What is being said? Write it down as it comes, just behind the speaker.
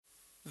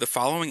The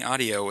following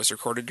audio was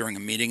recorded during a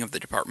meeting of the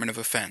Department of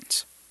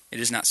Offense. It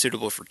is not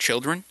suitable for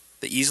children,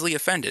 the easily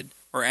offended,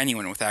 or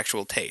anyone with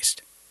actual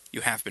taste.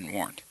 You have been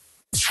warned.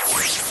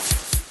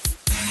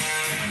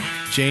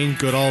 Jane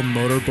Goodall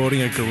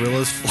motorboating a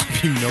gorilla's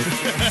floppy milk.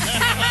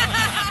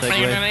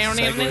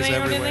 Segways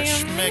everywhere.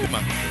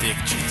 Schmegma. Dick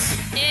cheese.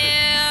 Ew!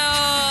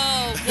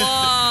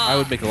 I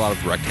would make a lot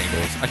of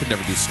rectangles. I could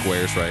never do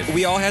squares right.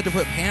 We all had to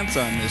put pants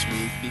on this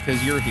week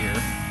because you're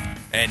here.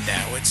 And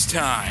now it's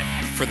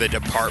time for the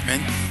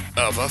Department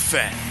of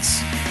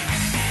Offense.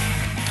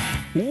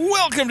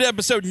 Welcome to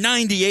episode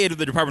 98 of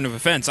the Department of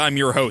Offense. I'm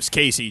your host,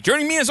 Casey.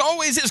 Joining me as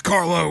always is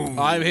Carlo.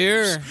 I'm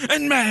here.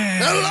 And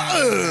Matt.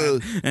 Hello.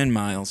 And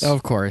Miles.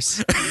 Of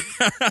course.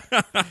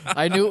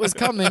 I knew it was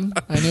coming.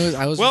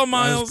 I was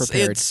Miles,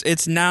 prepared.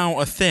 it's now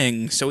a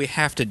thing, so we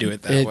have to do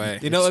it that way.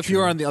 You know, if you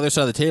were on the other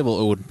side of the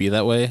table, it wouldn't be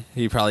that way.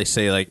 He'd probably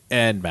say, like,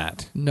 and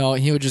Matt. No,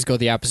 he would just go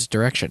the opposite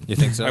direction. You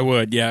think so? I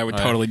would, yeah. I would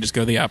All totally just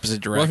go the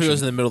opposite direction. What if he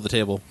was in the middle of the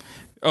table?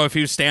 Oh, if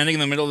he was standing in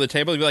the middle of the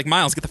table, he'd be like,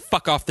 Miles, get the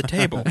fuck off the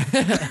table.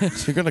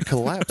 So you're going to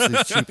collapse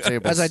these cheap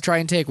tables. As I try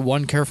and take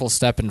one careful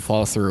step and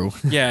fall through.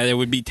 Yeah, it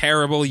would be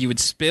terrible. You would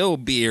spill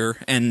beer,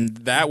 and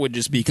that would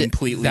just be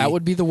completely That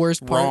would be the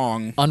worst part.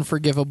 wrong.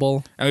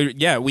 Unforgivable.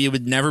 Yeah, we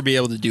would never be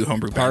able to do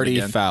homebrew Party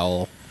again.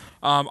 foul.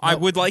 I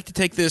would like to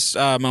take this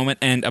moment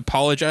and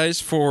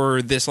apologize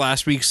for this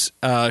last week's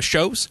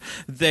shows.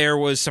 There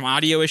was some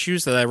audio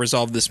issues that I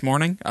resolved this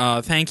morning.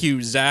 Thank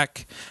you,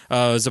 Zach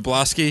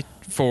Zablosky,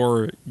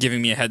 for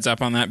giving me a heads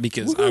up on that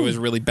because I was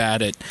really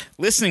bad at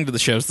listening to the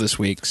shows this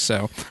week.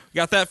 So we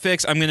got that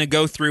fixed. I'm going to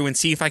go through and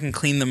see if I can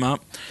clean them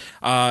up.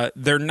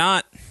 They're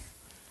not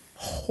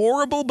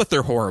horrible, but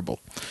they're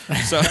horrible.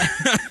 So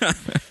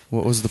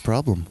What was the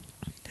problem?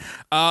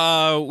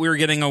 we were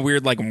getting a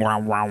weird like wah,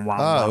 wah, wah,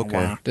 wah, okay.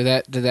 wah.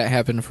 Did that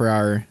happen for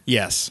our...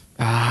 Yes.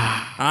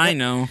 I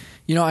know.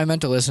 You know, I meant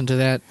to listen to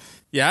that.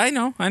 Yeah, I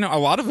know. A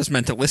lot of us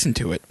meant to listen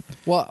to it.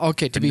 Well,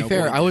 okay, to be nobody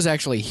fair, did. I was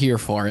actually here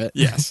for it.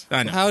 Yes,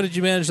 I know. How did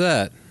you manage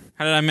that?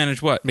 How did I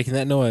manage what? Making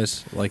that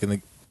noise? Like in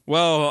the...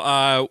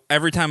 Well,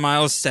 every time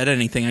Miles said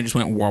anything, I just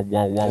went wah,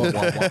 wah, wah, wah,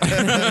 wah.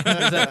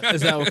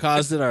 Is that what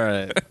caused it? All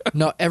right.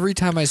 No, every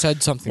time I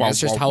said something, that's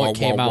just how it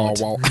came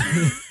out.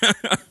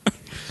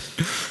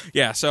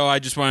 Yeah, so I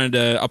just wanted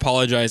to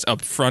apologize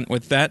up front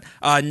with that.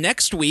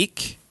 Next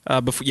week...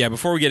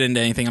 before we get into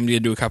anything, I'm going to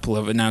do a couple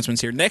of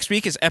announcements here. Next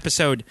week is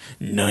episode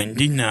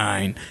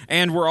 99,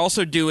 and we're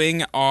also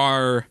doing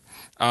our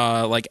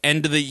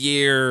end of the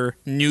year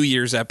New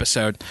Year's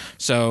episode.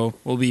 So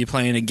we'll be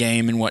playing a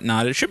game and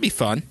whatnot. It should be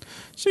fun.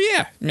 So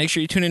yeah, make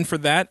sure you tune in for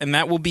that, and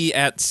that will be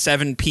at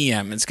 7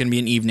 p.m. It's going to be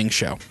an evening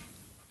show.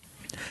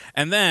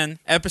 And then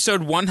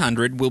episode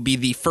 100 will be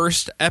the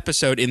first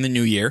episode in the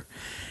new year.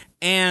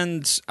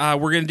 And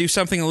we're going to do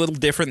something a little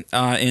different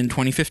in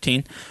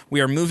 2015.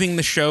 We are moving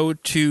the show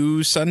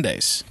to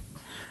Sundays.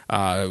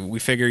 We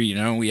figure,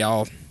 we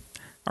all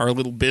are a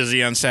little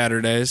busy on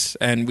Saturdays,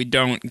 and we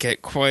don't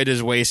get quite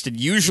as wasted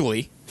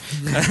usually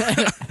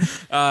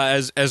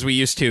as we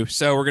used to.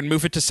 So we're going to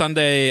move it to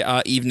Sunday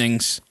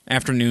evenings,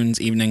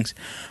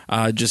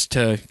 just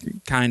to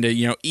kind of,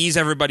 ease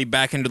everybody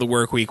back into the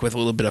work week with a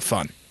little bit of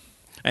fun.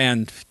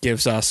 And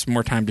gives us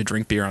more time to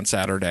drink beer on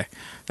Saturday.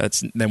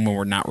 Than when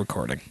we're not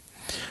recording.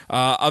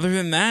 Other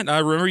than that,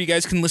 remember you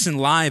guys can listen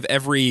live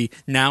every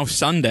now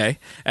Sunday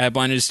at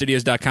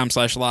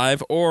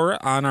blindedstudios.com/live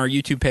or on our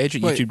YouTube page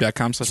at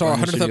youtube.com/blindedstudios. So our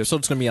 100th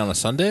episode's going to be on a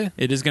Sunday?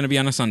 It is going to be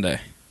on a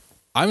Sunday.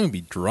 I'm going to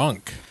be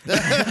drunk. Wow.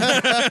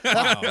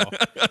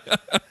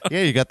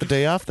 Yeah, you got the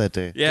day off that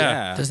day.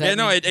 Yeah. Does that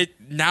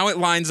now it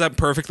lines up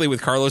perfectly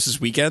with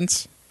Carlos's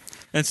weekends.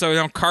 And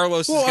so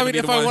Carlos is going to be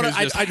the one who's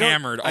just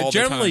hammered all the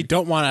time. I generally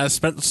don't want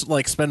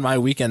to spend my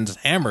weekends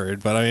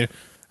hammered, but I mean...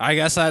 I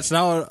guess that's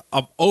now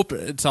open.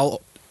 It's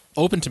all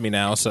open to me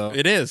now. So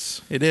it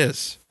is.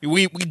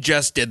 We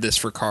just did this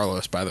for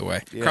Carlos, by the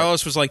way. Yeah.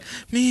 Carlos was like,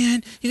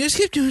 "Man, you guys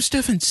keep doing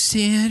stuff on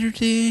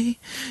Saturday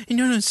and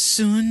not on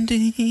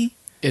Sunday."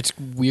 It's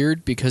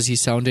weird because he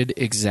sounded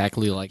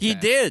exactly like that.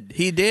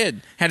 He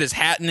did. Had his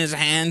hat in his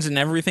hands and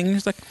everything.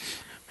 He's like,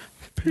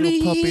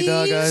 Little puppy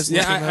dog eyes.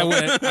 yeah,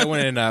 I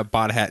went and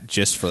bought a hat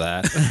just for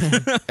that.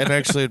 And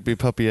actually, it'd be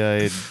puppy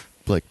eyes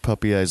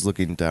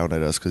looking down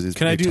at us because he's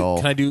pretty tall.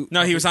 Can I do?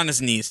 No, he was on his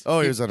knees.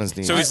 Oh, he was on his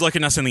knees. So he's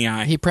looking us in the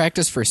eye. He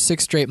practiced for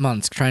 6 straight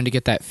months trying to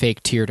get that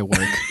fake tear to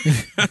work.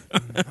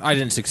 I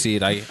didn't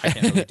succeed. I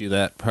can't really do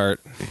that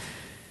part.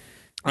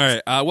 All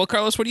right. Well,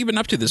 Carlos, what have you been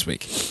up to this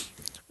week?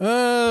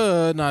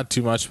 Not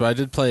too much, but I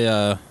did play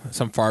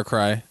some Far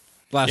Cry.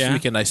 Last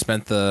weekend, I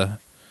spent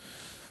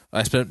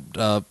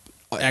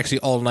actually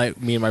all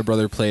night. Me and my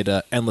brother played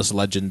Endless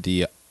Legend,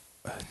 the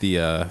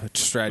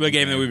strategy. The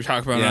game that we were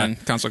talking about on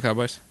Console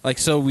Cowboys.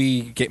 So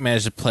we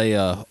managed to play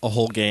a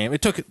whole game.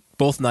 It took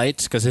both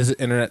nights because his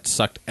internet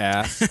sucked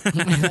ass.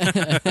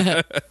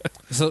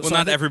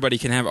 Not everybody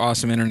can have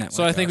awesome internet.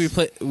 So I think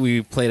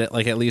we played it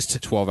at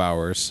least 12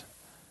 hours,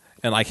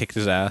 and I kicked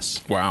his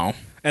ass. Wow.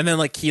 And then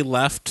he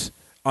left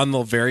on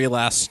the very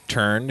last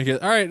turn. He goes,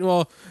 "All right,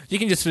 well, you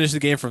can just finish the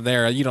game from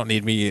there. You don't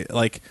need me."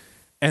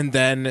 And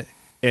then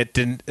it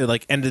didn't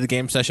like ended the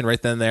game session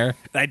right then and there.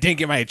 And I didn't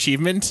get my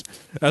achievement.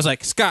 I was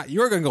like, Scott,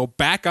 you're going to go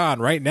back on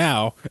right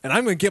now, and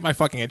I'm going to get my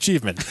fucking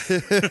achievement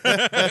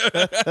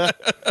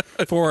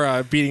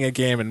for beating a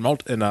game in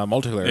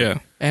multiplayer. Yeah.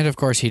 And of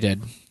course he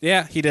did.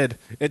 Yeah, he did.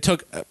 It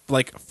took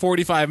like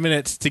 45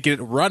 minutes to get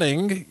it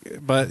running,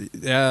 but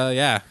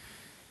yeah.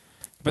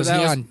 But Was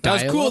he on that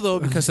was cool dial-up? though,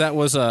 because that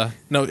was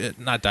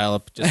not dial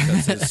up,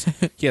 just because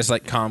he has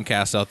like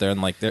Comcast out there, and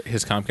like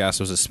his Comcast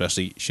was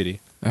especially shitty.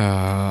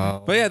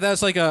 Oh. But yeah,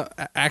 that's like when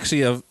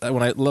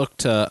I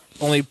looked,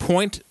 only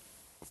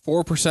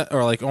 0.4%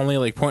 or like only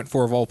like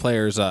 0.4 of all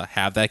players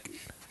have that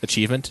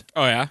achievement.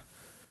 Oh yeah.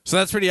 So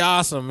that's pretty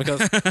awesome, because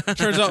it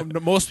turns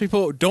out most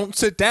people don't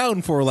sit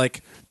down for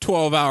like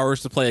 12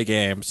 hours to play a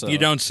game. So You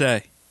don't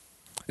say.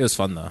 It was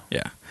fun though.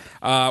 Yeah.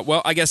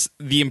 Well, I guess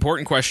the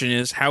important question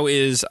is, how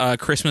is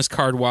Christmas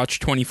Card Watch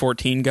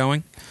 2014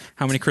 going?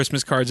 How many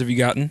Christmas cards have you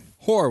gotten?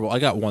 Horrible. I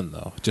got one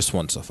though, just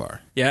one so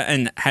far. Yeah,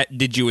 and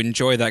did you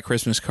enjoy that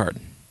Christmas card?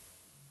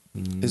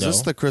 Is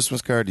this the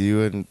Christmas card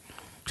you and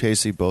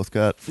Casey both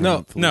got from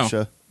No,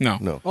 Felicia? No.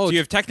 No. So you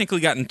have technically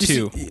gotten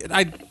two.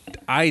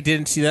 I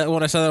didn't see that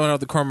when I saw that one out of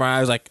the corner of my eye. I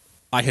was like,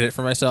 I hit it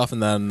for myself,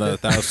 and then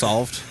that was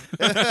solved.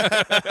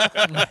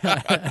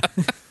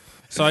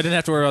 So I didn't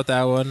have to worry about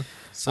that one.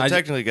 So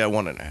technically got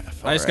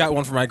 1.5. I just got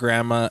one for my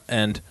grandma,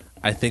 and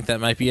I think that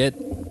might be it.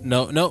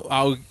 No,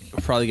 I'll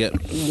probably get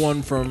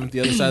one from the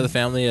other side of the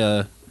family.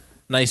 A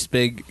nice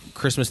big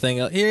Christmas thing.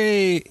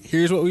 Hey,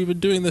 here's what we've been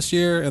doing this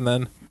year, and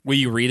then Will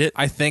you read it?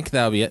 I think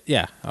that'll be it.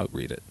 Yeah, I'll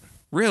read it.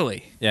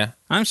 Really? Yeah.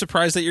 I'm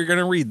surprised that you're going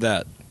to read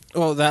that.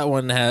 Well, that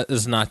one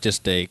is not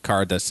just a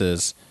card that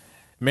says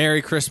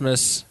 "Merry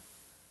Christmas,"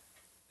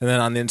 and then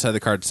on the inside of the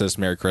card it says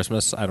 "Merry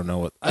Christmas." I don't know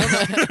what.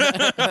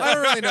 I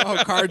don't really know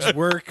how cards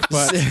work,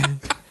 but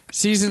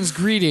Season's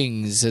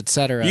greetings,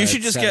 etc. You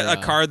should just get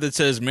a card that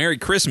says "Merry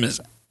Christmas,"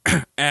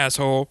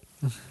 asshole.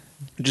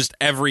 Just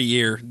every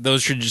year.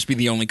 Those should just be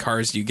the only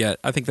cards you get.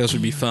 I think those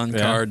would be fun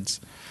cards.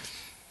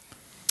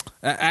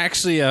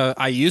 actually,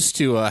 I used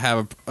to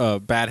have a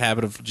bad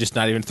habit of just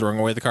not even throwing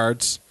away the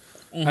cards.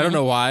 I don't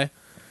know why.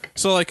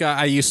 So, like,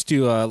 I used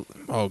to,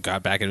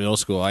 back in middle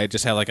school, I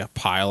just had, like, a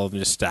pile of them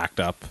just stacked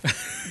up.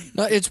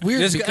 No, it's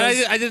weird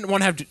because I didn't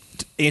want to have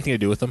anything to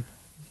do with them.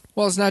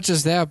 well, it's not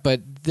just that,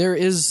 but there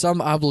is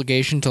some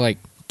obligation to like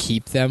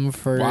keep them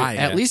for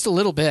at least a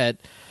little bit.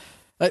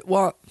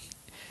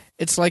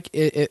 It's like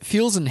it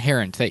feels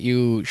inherent that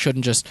you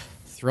shouldn't just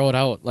throw it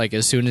out like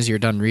as soon as you're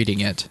done reading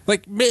it.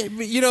 Like,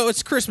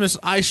 it's Christmas.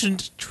 I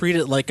shouldn't treat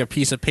it like a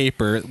piece of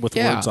paper with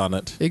words on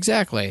it.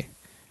 Exactly.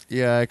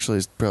 Yeah, I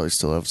actually probably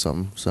still have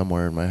some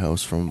somewhere in my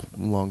house from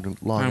long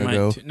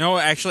ago. No,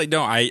 actually,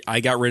 no. I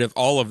got rid of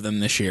all of them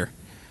this year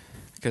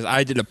because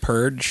I did a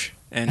purge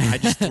and I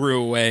just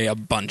threw away a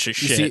bunch of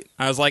shit. See,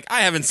 I was like,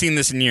 I haven't seen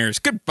this in years.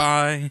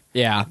 Goodbye.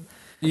 Yeah.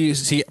 You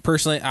see,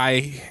 personally,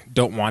 I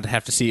don't want to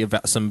have to see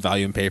some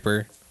value in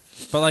paper.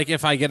 But, like,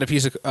 if I get a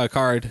piece of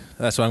card,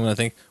 that's what I'm going to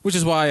think. Which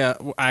is why I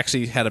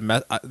actually had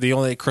the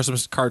only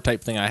Christmas card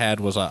type thing I had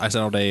was I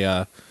sent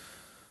out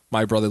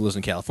my brother lives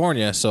in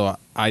California, so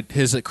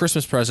his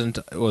Christmas present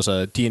was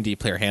a D&D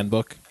player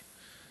handbook.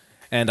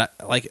 And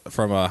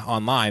from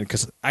online,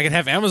 because I could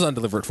have Amazon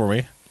deliver it for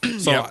me.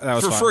 So Yeah, that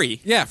was for fun.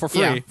 free. Yeah, for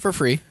free. Yeah, for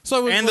free.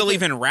 So And they'll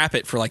even wrap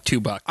it for like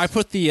 $2. I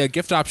put the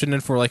gift option in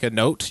for like a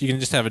note. You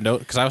can just have a note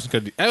because I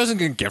wasn't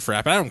going to gift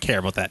wrap it. I don't care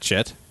about that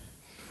shit.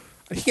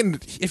 He can,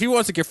 if he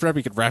wants to gift wrap,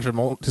 he could wrap it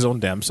his own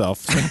damn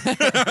self.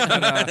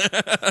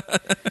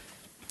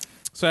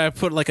 So I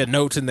put like a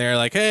note in there,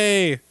 like,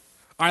 "Hey,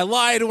 I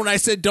lied when I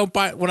said don't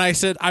buy. When I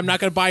said I'm not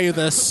going to buy you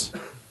this,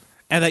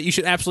 and that you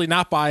should absolutely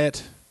not buy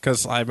it."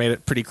 Because I made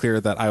it pretty clear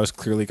that I was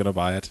clearly going to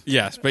buy it.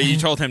 Yes, but you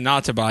told him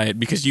not to buy it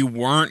because you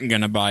weren't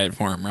going to buy it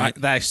for him, right?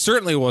 That I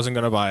certainly wasn't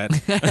going to buy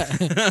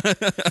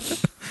it.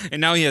 And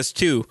now he has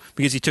two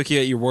because he took you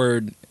at your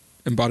word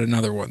and bought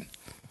another one.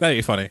 That'd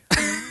be funny.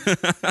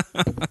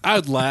 I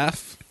would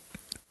laugh.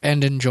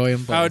 And enjoy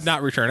them both. I would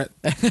not return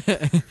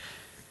it.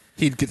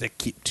 He'd get to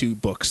keep 2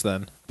 books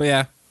then. But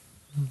yeah.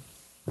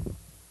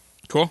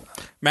 Cool.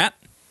 Matt,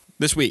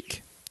 this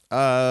week.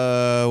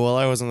 Well,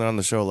 I wasn't on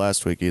the show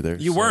last week either.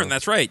 You so weren't,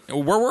 that's right.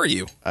 Where were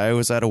you? I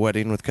was at a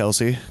wedding with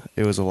Kelsey.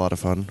 It was a lot of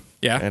fun.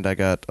 Yeah. And I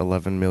got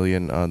 11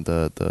 million on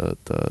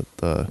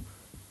the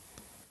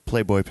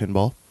Playboy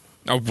pinball,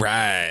 All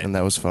right. and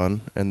that was fun.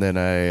 And then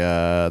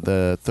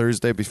the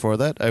Thursday before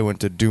that, I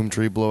went to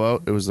Doomtree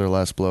Blowout. It was their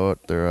last blowout.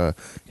 They're a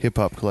hip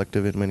hop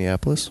collective in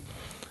Minneapolis.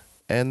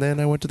 And then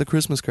I went to the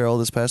Christmas Carol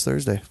this past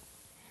Thursday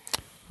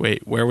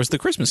Wait, where was the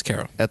Christmas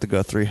Carol? at the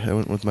Guthrie. I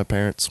went with my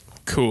parents.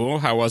 Cool.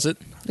 How was it?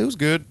 It was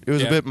good. It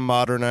was Yeah. a bit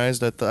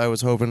modernized. I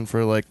was hoping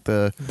for like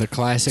the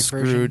classic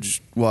version.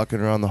 Scrooge walking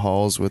around the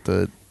halls with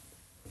the,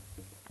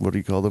 what do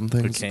you call them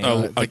things? cane.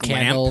 Oh, The a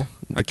candle. lamp?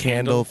 The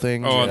candle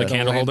thing. Oh, the yeah.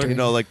 candle holder? You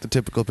know, like the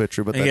typical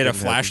picture, but And that he had a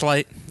didn't happen.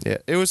 flashlight, Yeah,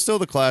 it was still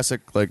the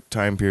classic like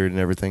time period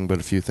and everything, but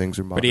a few things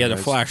were modernized. but he had a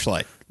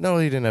flashlight. No,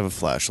 he didn't have a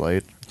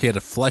flashlight. He had a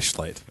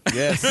fleshlight.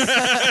 Yes.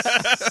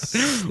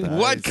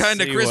 What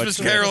kind of See Christmas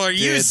what carol are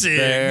you did seeing?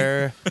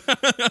 there.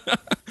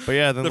 But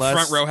yeah, then The last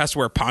front row has to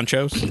wear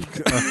ponchos.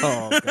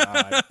 Oh,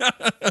 God.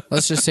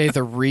 Let's just say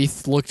the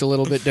wreath looked a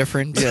little bit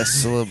different.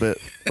 Yes, a little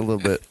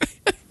bit.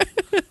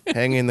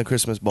 Hanging the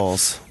Christmas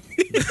balls.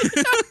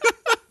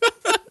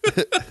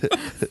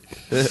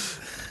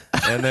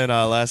 And then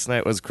last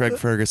night was Craig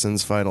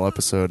Ferguson's final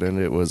episode, and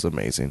it was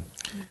amazing.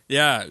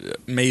 Yeah,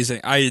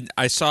 amazing. I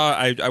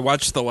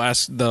watched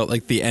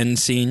the end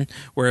scene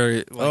where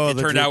it the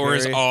turned Drew out where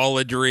it's Carey. all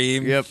a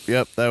dream.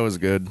 Yep, that was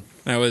good.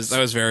 That was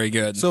very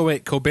good. So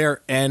wait,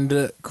 Colbert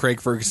and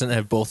Craig Ferguson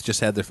have both just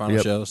had their final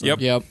Yep. shows? Yep.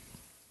 Yep.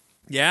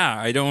 Yeah,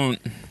 I don't.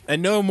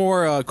 And no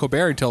more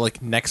Colbert until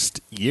like next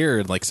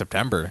year, like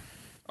September.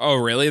 Oh,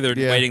 really? They're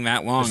Yeah. waiting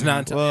that long? It's not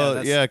until, Well,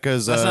 that's- yeah,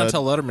 because that's not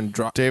until Letterman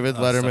drops. David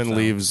Letterman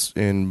leaves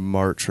in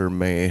March or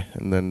May,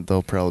 and then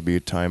there'll probably be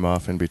time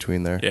off in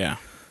between there. Yeah.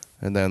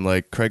 And then,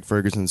 like, Craig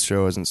Ferguson's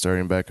show isn't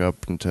starting back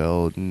up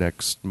until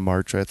next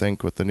March, I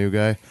think, with the new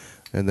guy.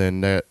 And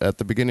then at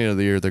the beginning of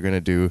the year, they're going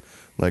to do,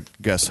 like,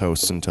 guest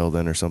hosts until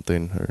then or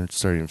something, or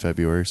starting in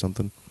February or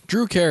something.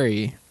 Drew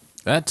Carey.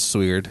 That's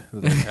weird.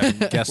 They're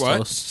having guest What?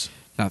 hosts.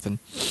 Nothing.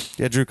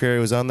 Yeah, Drew Carey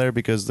was on there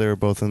because they were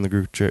both in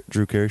the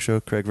Drew Carey show.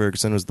 Craig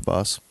Ferguson was the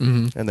boss,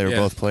 and they were Yeah.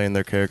 both playing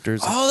their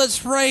characters. Oh,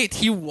 that's right.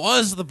 He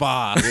was the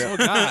boss. Oh,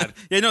 God.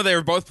 Yeah, no, they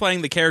were both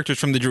playing the characters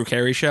from the Drew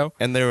Carey show.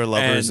 And they were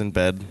lovers And- in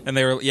bed. And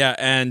they were, yeah,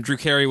 and Drew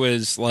Carey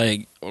was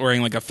like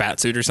wearing like a fat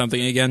suit or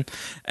something again.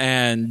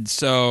 And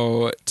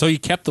so, So you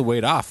kept the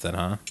weight off then,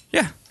 huh?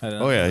 yeah. I don't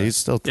know. Oh yeah, he's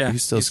still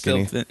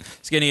skinny.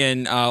 Skinny,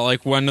 and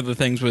like one of the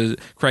things was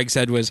Craig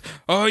said was,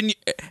 "Oh,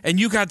 and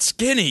you got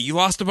skinny. You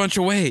lost a bunch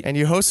of weight." And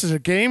you hosted a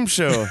game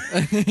show.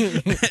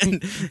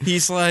 And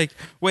he's like,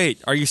 "Wait,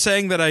 are you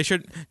saying that I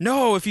should?"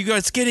 No, if you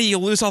got skinny,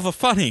 you'll lose all the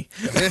funny.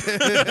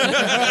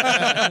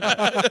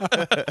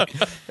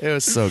 It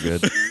was so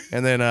good.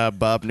 And then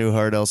Bob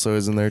Newhart also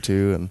is in there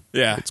too, and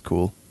Yeah. it's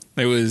cool.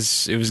 It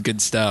was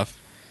good stuff.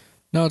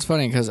 No, it's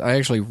funny because I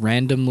actually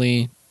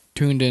randomly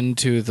tuned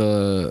into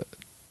the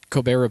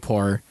Colbert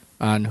Report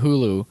on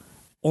Hulu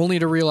only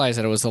to realize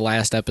that it was the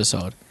last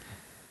episode.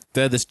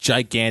 They had this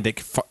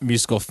gigantic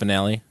musical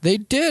finale. They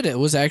did. It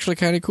was actually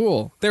kind of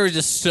cool. There were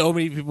just so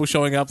many people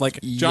showing up, like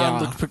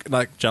Yeah.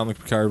 not John Luke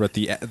Picard, but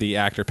the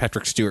actor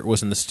Patrick Stewart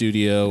was in the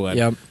studio. And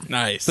Yep.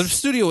 Nice. the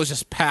studio was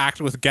just packed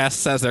with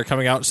guests as they're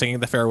coming out singing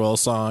the farewell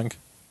song.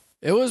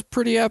 It was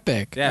pretty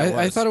epic. Yeah, it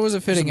I was. thought it was a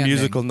There's fitting a ending.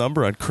 musical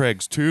number on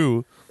Craig's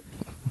too.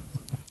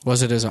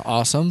 Was it as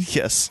awesome?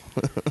 Yes.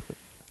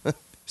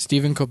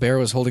 Stephen Colbert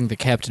was holding the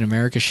Captain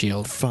America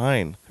shield.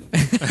 Fine.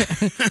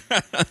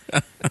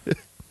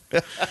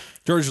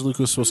 George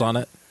Lucas was on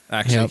it.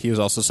 Actually, Yep. he was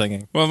also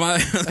singing. Well,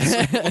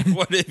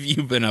 what have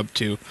you been up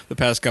to the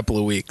past couple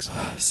of weeks?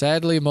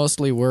 Sadly,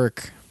 mostly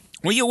work.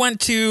 Well, you went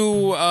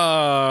to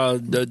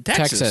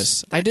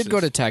Texas. I did go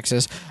to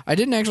Texas. I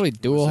didn't actually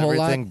do Was a whole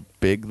everything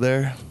big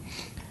there?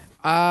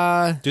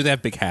 lot. Do they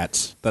have big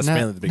hats? That's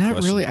mainly the big not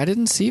question. really. I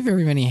didn't see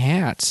very many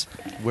hats.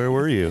 Where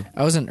were you?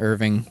 I was in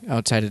Irving,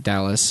 outside of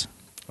Dallas.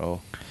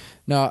 Oh.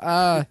 No,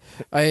 I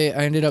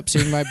ended up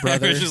seeing my I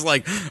brother. was just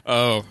like,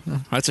 oh,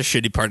 that's a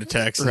shitty part of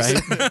Texas.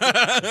 Right?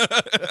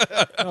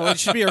 Oh, it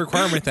should be a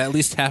requirement that at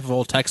least half of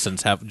all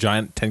Texans have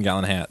giant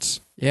 10-gallon hats.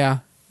 Yeah.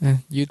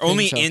 You'd think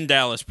Only so. in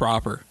Dallas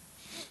proper.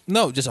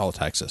 No, just all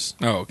Texas.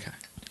 Oh, okay.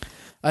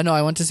 No,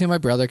 I went to see my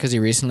brother because he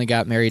recently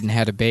got married and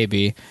had a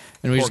baby,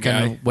 and we Poor just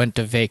kind guy. of went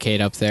to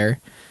vacate up there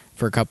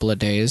for a couple of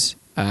days.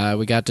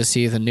 We got to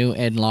see the new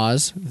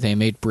in-laws. They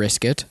made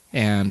brisket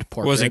and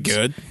pork Was it ribs.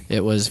 good?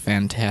 It was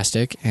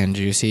fantastic and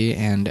juicy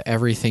and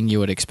everything you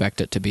would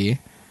expect it to be.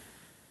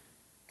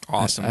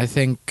 Awesome. I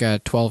think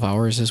 12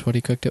 hours is what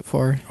he cooked it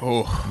for.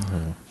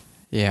 Oh,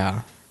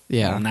 Yeah.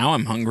 Yeah. well, now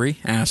I'm hungry,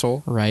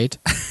 asshole. Right.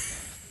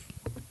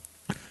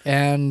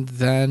 And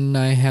then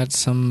I had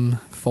some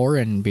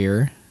foreign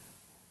beer.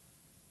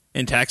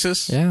 In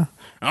Texas? Yeah.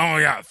 Oh,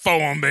 I got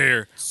foam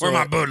beer. Where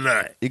my Bud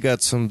Light? You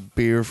got some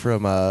beer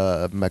from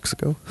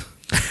Mexico?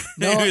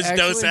 No, It was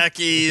Dos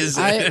actually, Equis.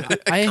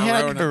 I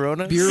had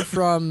Corona? beer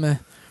from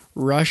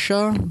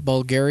Russia,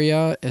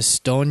 Bulgaria,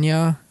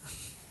 Estonia.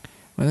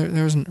 Well,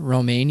 there was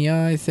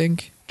Romania, I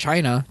think.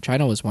 China.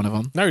 China was one of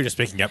them. Now you're just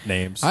making up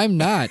names. I'm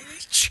not.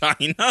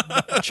 China.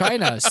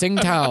 China.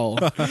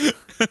 Tsingtao.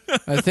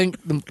 I think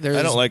there's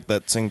I don't like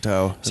that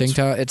Tsingtao.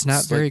 Tsingtao. It's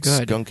not very like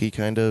good. Skunky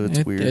kind of.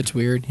 It's weird. It's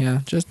weird,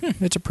 yeah. Just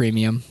it's a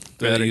premium.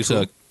 Do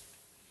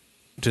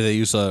they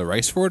use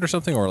rice for it or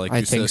something, or like? I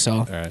use think the- so.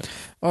 All right.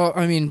 Oh,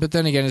 I mean, but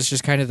then again, it's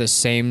just kind of the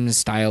same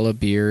style of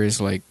beers,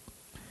 like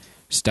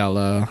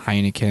Stella,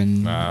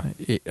 Heineken.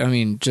 I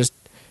mean, just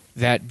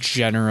that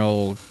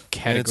general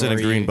category. And it's in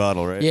a green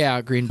bottle, right?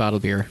 Yeah, green bottle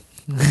beer.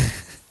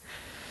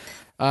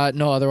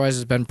 No, otherwise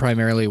it's been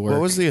primarily work.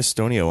 What was the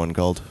Estonia one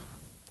called?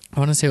 I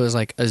want to say it was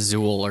like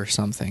Azul or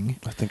something.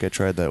 I think I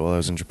tried that while I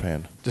was in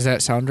Japan. Does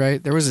that sound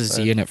right? There was a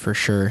Z in it for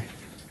sure.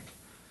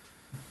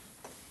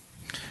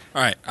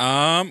 All right.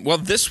 Well,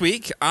 this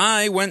week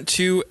I went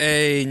to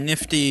a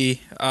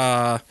nifty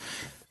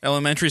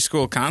elementary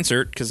school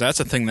concert, because that's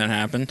a thing that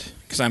happened,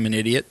 because I'm an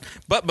idiot.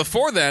 But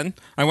before then,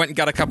 I went and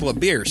got a couple of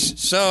beers.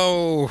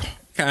 So,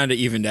 kind of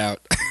evened out.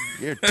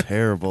 You're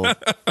terrible.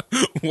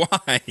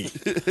 Why?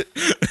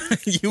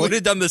 You would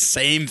have done the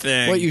same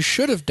thing. What you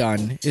should have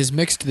done is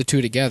mixed the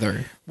two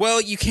together.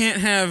 Well, you can't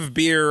have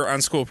beer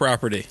on school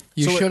property.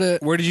 You should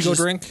have. Where did you go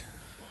drink?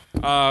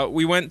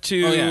 We went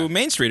to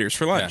Main Streeters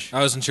for lunch. Yeah.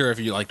 I wasn't sure if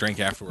you drank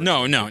afterwards.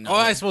 No. Oh,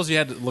 I suppose you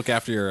had to look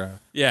after your.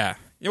 Yeah.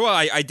 Well,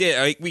 I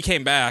did. We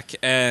came back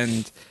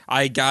and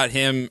I got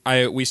him.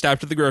 We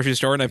stopped at the grocery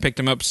store and I picked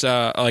him up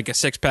like a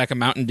 6-pack of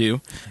Mountain Dew,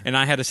 and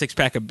I had a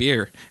 6-pack of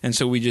beer, and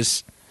so we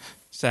just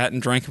sat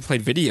and drank and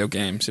played video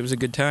games. It was a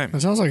good time.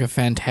 That sounds like a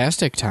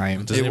fantastic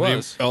time. Does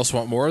anybody else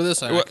want more of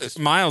this? Well,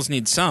 Miles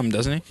needs some,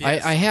 doesn't he?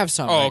 I have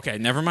some. Oh, okay.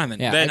 Never mind then.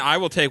 Yeah, Then I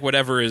will take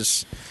whatever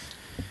is.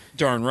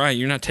 Darn right.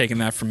 You're not taking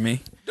that from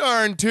me.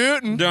 Darn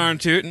tootin'. Darn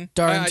tootin'.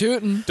 Darn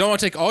tootin'. Don't want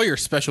to take all your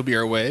special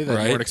beer away that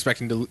Right. you weren't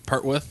expecting to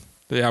part with.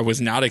 I was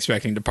not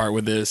expecting to part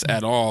with this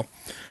at all.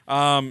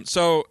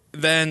 So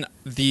then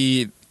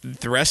the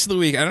rest of the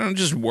week, I don't know,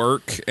 just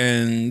work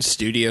and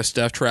studio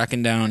stuff,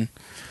 tracking down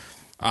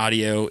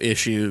audio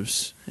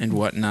issues and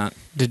whatnot.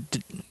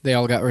 Did they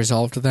all got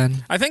resolved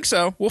then? I think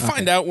so. We'll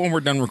find out when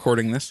we're done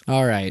recording this.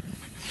 All right.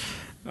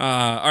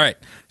 All right.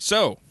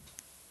 So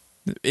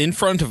in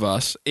front of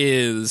us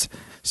is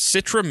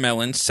Citra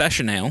Melon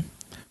Session Ale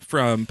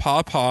from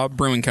PawPaw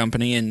Brewing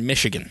Company in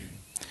Michigan.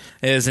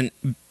 It has an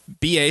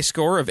BA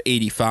score of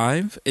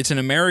 85. It's an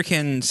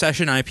American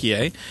Session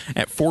IPA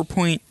at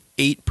 4.8%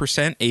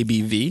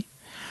 ABV.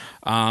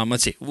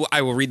 Let's see.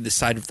 I will read the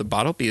side of the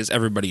bottle because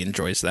everybody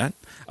enjoys that.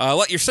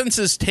 Let your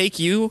senses take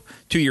you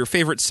to your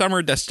favorite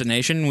summer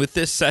destination with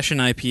this Session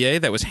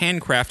IPA that was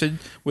handcrafted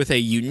with a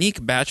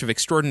unique batch of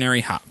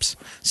extraordinary hops.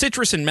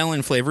 Citrus and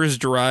melon flavors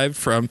derived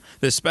from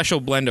this special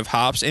blend of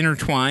hops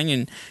intertwine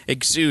and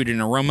exude an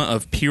aroma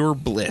of pure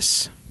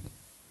bliss.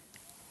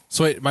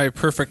 So wait, my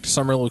perfect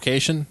summer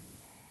location?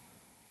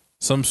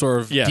 Some sort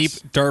of Yes.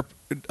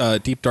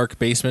 deep dark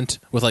basement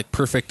with like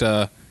perfect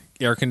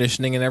air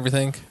conditioning and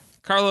everything?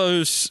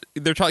 Carlos,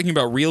 they're talking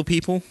about real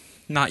people,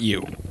 not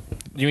you.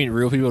 You mean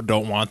real people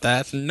don't want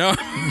that? No,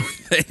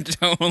 they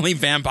don't. Only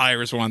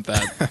vampires want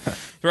that.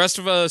 The rest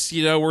of us,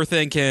 we're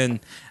thinking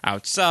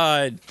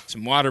outside,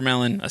 some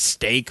watermelon, a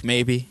steak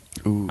maybe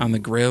on the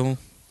grill,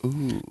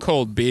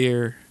 cold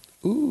beer.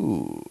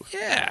 Ooh.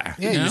 Yeah.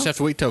 Yeah, you just have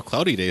to wait till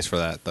cloudy days for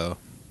that, though.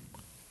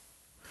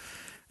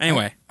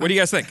 Anyway, what do you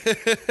guys think?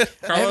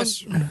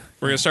 Carlos, we're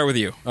going to start with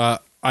you.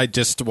 I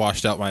just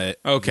washed out my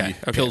Okay.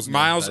 Pilsner.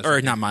 Miles,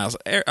 or not Miles.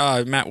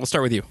 Matt, we'll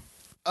start with you.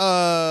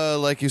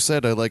 Like you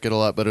said, I like it a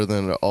lot better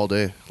than all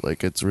day.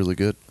 Like, it's really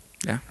good.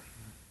 Yeah.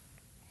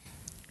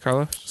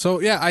 Carlos? So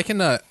yeah, I can.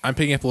 I'm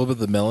picking up a little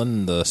bit of the melon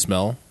and the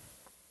smell.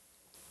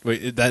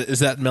 Wait, is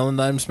that melon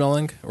that I'm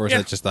smelling, or is Yeah.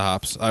 that just the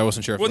hops? I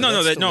wasn't sure. Well,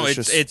 no,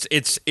 delicious.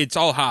 it's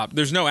all hop.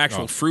 There's no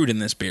actual fruit in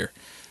this beer.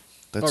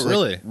 That's Oh,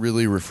 really? like,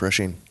 really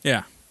refreshing.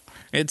 Yeah.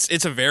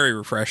 It's a very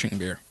refreshing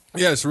beer.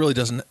 Yeah, it really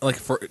doesn't like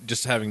for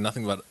just having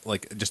nothing but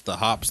like just the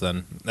hops.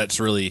 Then that's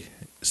really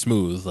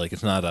smooth. Like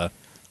it's not a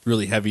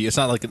really heavy. It's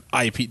not like an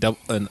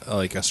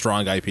like a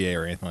strong IPA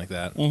or anything like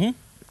that. Mm-hmm.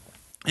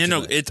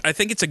 Nice. I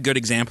think it's a good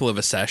example of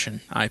a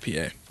session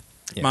IPA.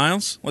 Yeah.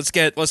 Miles, let's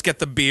get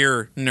the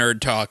beer nerd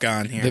talk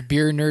on here. The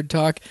beer nerd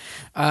talk.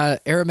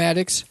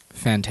 Aromatics,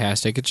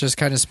 fantastic. It just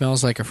kind of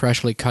smells like a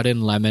freshly cut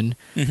in lemon,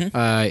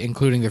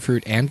 including the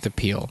fruit and the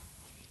peel.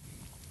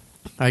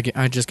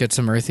 I just get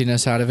some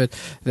earthiness out of it.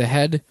 The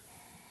head,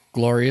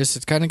 glorious.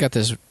 It's kind of got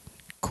this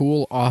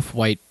cool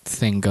off-white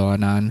thing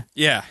going on.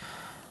 Yeah.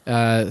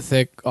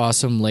 Thick,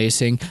 awesome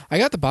lacing. I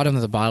got the bottom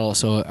of the bottle,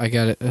 so I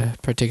got it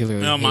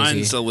particularly No, hazy,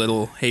 mine's a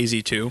little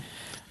hazy too.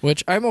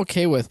 which I'm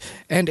okay with.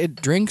 And it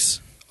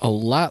drinks a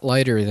lot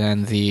lighter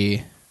than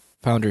the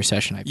Founder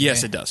Session IPA.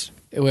 Yes, it does.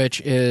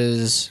 Which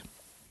is,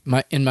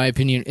 in my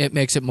opinion, it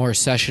makes it more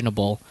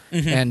sessionable,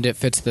 and it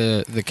fits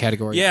the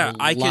category. Yeah,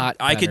 a lot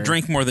I could better.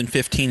 drink more than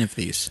 15 of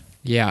these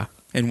Yeah.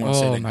 in one Oh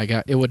sitting. my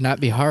god, it would not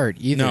be hard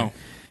either. No.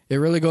 It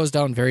really goes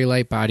down very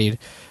light bodied.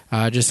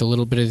 Just a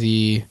little bit of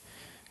the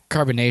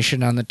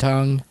carbonation on the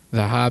tongue.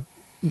 The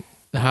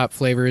hop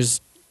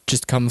flavors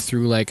just come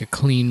through like a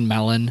clean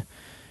melon,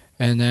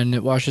 and then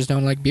it washes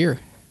down like beer.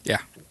 Yeah.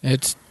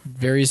 It's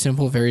very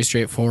simple, very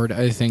straightforward.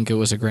 I think it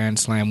was a grand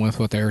slam with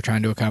what they were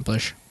trying to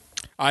accomplish.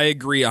 I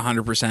agree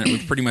 100%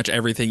 with pretty much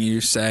everything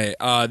you say.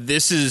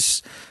 This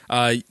is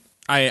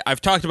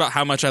I've talked about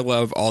how much I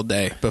love All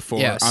Day before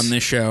Yes. on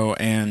this show,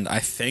 and I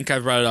think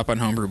I've brought it up on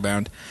Homebrew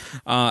Bound,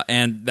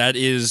 and that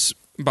is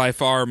by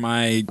far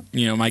my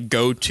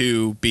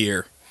go-to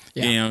beer.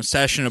 Yeah.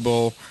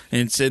 Sessionable,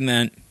 and it's in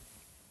that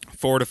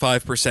 4 to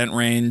 5%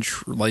 range,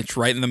 like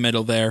right in the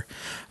middle there.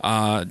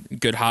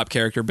 Good hop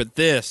character, but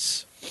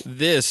this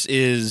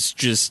is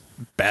just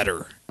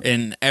better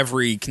in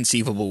every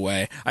conceivable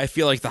way. I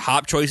feel like the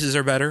hop choices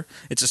are better.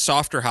 It's a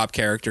softer hop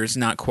character. It's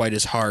not quite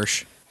as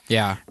harsh.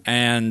 Yeah.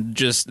 And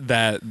just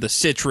that the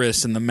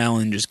citrus and the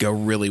melon just go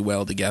really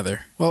well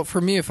together. Well,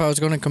 for me, if I was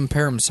going to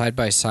compare them side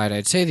by side,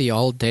 I'd say the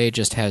All Day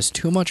just has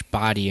too much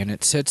body and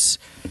it sits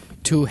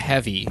too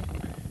heavy.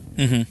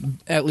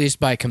 At least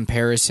by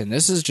comparison.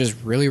 This is just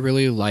really,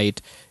 really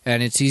light,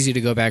 and it's easy to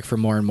go back for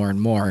more and more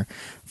and more.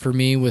 For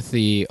me, with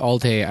the All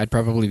Day, I'd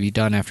probably be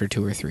done after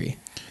 2 or 3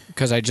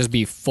 because I'd just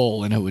be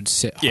full and it would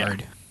sit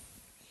hard.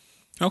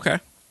 Okay.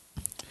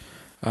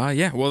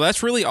 Yeah, well,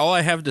 that's really all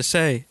I have to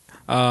say.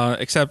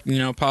 Except,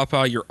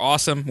 PawPaw, you're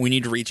awesome. We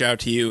need to reach out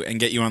to you and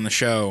get you on the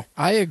show.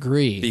 I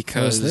agree.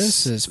 Because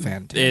this is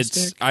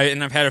fantastic.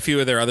 And I've had a few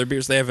of their other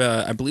beers. They have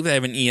I believe they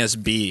have an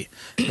ESB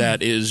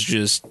that is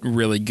just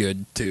really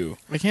good, too.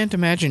 I can't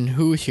imagine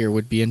who here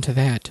would be into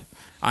that.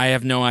 I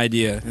have no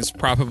idea. It's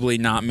probably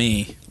not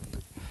me.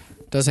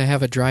 Does it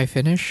have a dry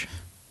finish?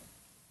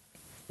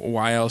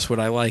 Why else would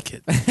I like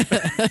it?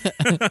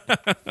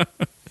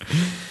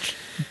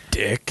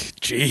 Dick,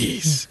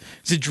 jeez.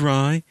 Is it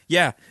dry?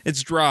 Yeah,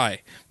 it's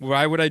dry.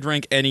 Why would I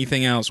drink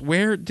anything else?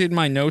 Where did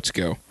my notes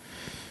go?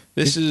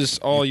 This is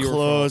all your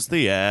Close fault.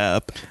 the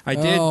app. I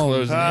did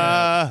close the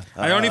app.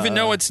 I don't even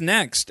know what's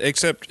next,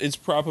 except it's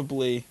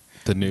probably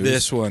The news.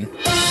 this one.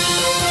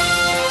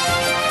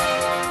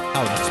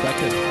 How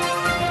unexpected.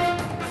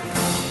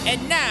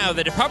 And now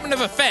the Department of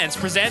Defense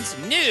presents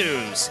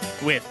News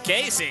with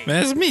Casey.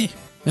 That's me.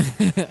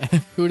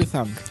 Who'd have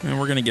thunk? And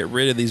we're going to get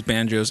rid of these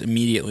banjos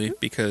immediately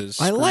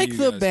because I screw like you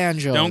the guys.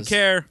 banjos. Don't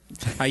care.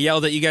 I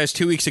yelled at you guys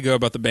 2 weeks ago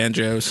about the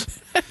banjos.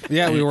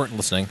 Yeah, we weren't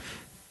listening.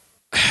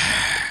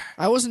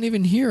 I wasn't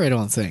even here, I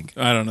don't think.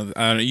 I don't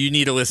know. You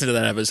need to listen to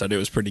that episode. It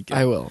was pretty good.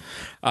 I will.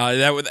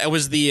 That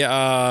was the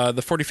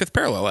 45th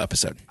parallel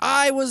episode.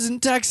 I was in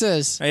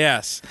Texas.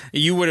 Yes,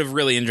 you would have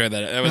really enjoyed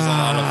that. That was a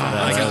lot of fun.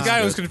 Like, the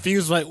guy was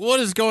confused, like, what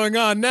is going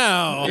on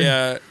now?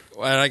 Yeah,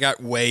 and I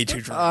got way too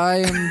drunk. I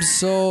am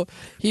so...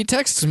 He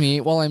texts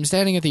me while I'm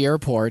standing at the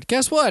airport.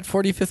 Guess what?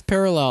 45th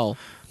parallel.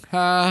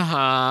 Ha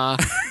ha.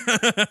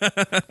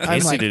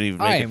 Casey didn't even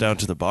make it down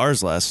to the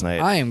bars last night.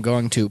 I am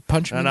going to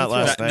punch him in not the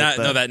throat. last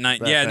night. That night.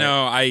 that Yeah,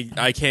 night.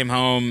 no, I came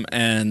home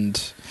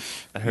and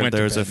I heard went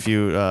there to was a bed.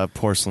 few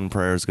porcelain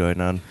prayers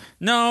going on.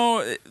 No.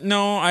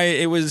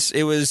 It was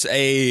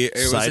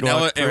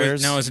Sidewalk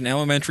prayers? It was an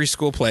elementary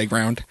school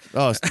playground.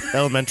 Oh,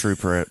 elementary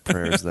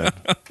prayers then.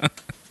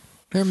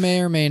 There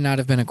may or may not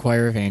have been a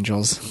choir of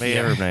angels. May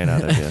or may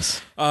not, I guess.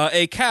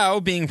 A cow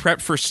being prepped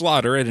for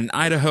slaughter at an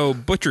Idaho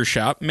butcher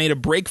shop made a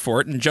break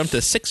for it and jumped a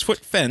 6-foot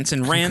fence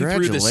and ran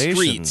through the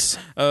Congratulations. streets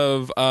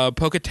of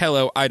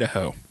Pocatello,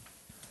 Idaho.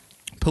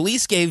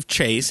 Police gave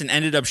chase and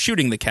ended up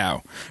shooting the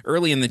cow.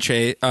 Early in the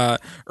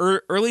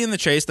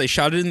chase, they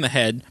shot it in the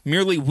head,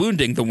 merely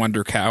wounding the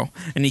Wonder Cow,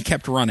 and he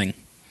kept running.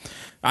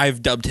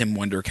 I've dubbed him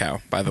Wonder Cow,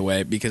 by the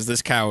way, because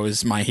this cow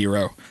is my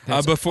hero.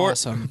 That's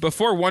awesome.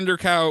 Before Wonder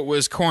Cow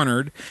was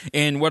cornered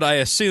in what I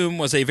assume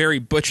was a very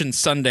Butch and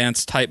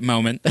Sundance type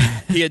moment,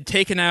 he had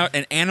taken out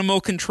an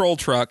animal control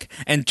truck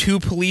and 2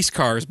 police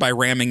cars by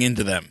ramming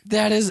into them.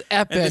 That is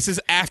epic. And this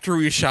is after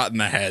he was shot in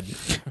the head.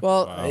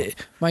 well,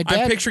 my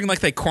dad... I'm picturing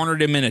like they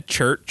cornered him in a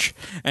church,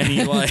 and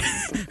he like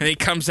and he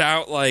comes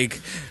out like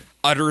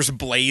udders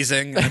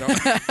blazing.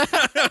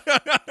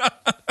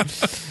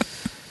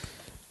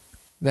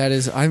 That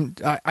is... I'm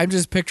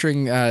just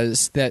picturing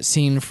that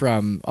scene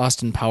from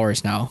Austin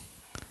Powers now.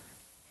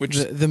 Which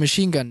The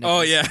machine gun.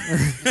 oh yeah,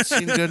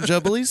 Machine gun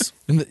jubblies?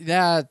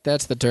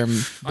 That's the term. I'm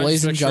just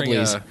Blazing picturing,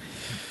 jubblies.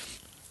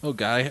 Oh,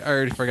 guy. I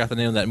already forgot the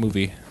name of that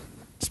movie.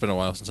 It's been a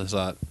while since I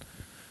saw it.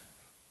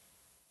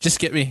 Just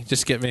get me.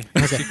 Just get me.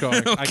 Keep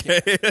going.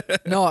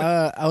 No,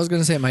 I was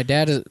going to say my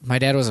dad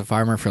was a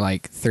farmer for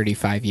like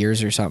 35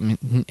 years or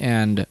something,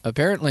 and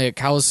apparently a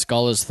cow's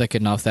skull is thick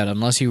enough that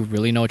unless you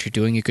really know what you're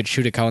doing, you could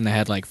shoot a cow in the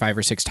head like 5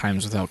 or 6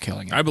 times without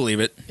killing it. I believe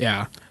it.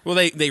 Yeah. Well,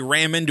 they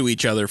ram into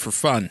each other for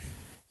fun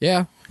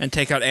Yeah. and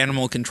take out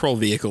animal control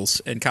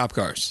vehicles and cop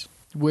cars.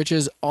 Which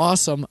is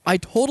awesome. I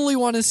totally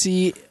want to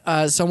see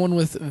someone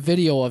with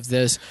video of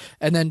this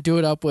and then do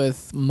it up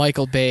with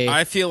Michael Bay.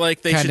 I feel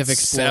like they kind should of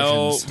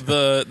sell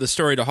explosions. the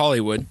story to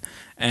Hollywood,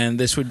 and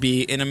this would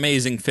be an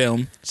amazing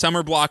film.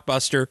 Summer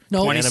blockbuster, No.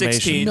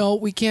 2016. No,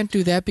 we can't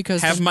do that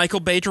because Have Michael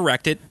Bay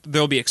direct it.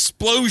 There'll be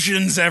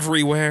explosions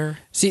everywhere.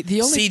 see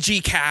the only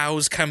CG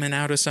cows coming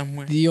out of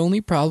somewhere. the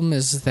only problem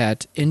is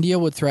that India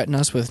would threaten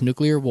us with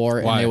nuclear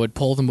war Why? and they would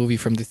pull the movie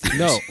from the theaters.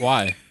 No,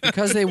 why?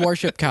 Because they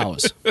worship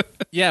cows.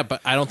 Yeah,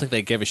 but I don't think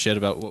they give a shit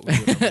about what we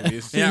do in the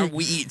movies. Yeah,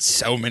 we eat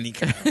so many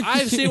cows.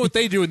 I've seen what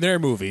they do in their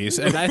movies,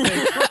 and I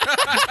think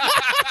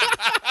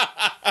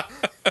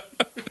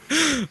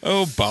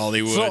Oh,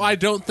 Bollywood. so. I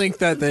don't think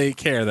that they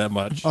care that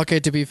much. Okay,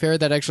 to be fair,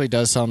 that actually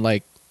does sound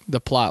like the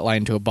plot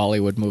line to a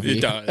Bollywood movie.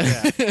 It does.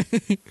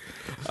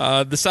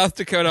 The South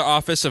Dakota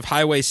Office of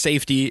Highway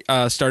Safety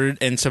started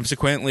and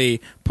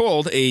subsequently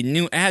pulled a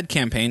new ad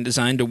campaign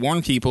designed to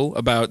warn people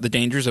about the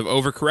dangers of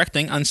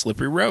overcorrecting on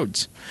slippery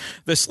roads.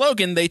 The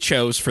slogan they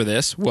chose for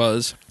this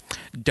was,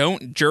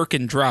 "Don't jerk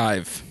and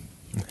drive."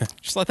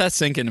 Just let that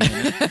sink in a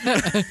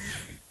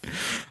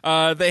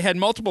minute. They had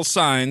multiple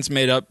signs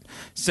made up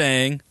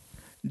saying,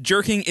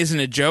 Jerking isn't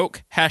a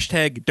joke.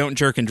 Hashtag don't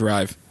jerk and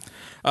drive.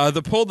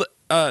 They pulled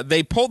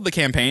the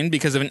campaign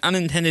because of an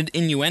unintended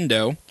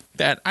innuendo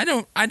that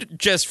I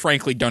just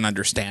frankly don't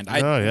understand.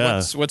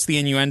 What's the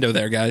innuendo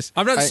there, guys?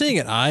 I'm not seeing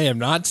it. I am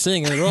not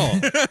seeing it at all.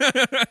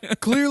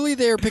 Clearly,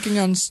 they're picking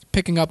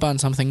up on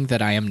something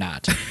that I am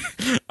not.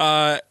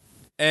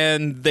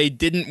 And they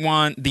didn't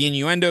want the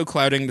innuendo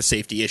clouding the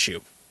safety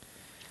issue.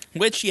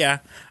 Which,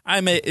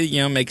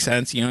 makes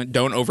sense.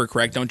 Don't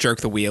overcorrect, don't jerk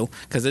the wheel,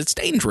 because it's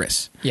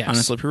dangerous on a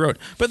slippery road.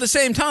 But at the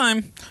same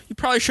time, you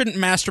probably shouldn't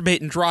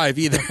masturbate and drive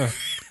either.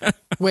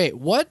 Wait,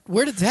 what?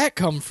 Where did that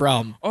come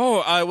from?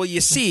 Oh, well,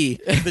 you see,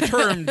 the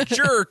term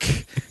jerk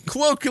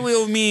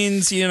colloquially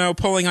means,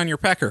 pulling on your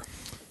pecker.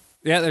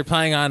 Yeah, they're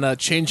planning on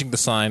changing the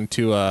sign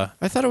to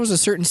I thought it was a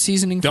certain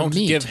seasoning for don't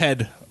meat. give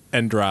head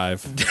and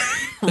drive.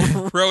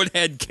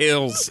 Roadhead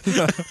kills.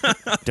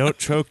 Don't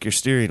choke your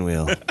steering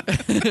wheel.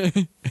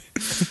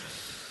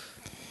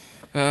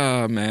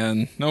 Oh,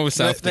 man. No,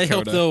 South They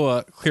hope Dakota.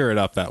 they'll clear it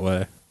up that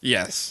way.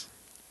 Yes.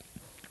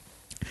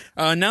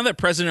 Now that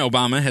President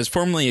Obama has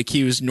formally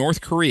accused North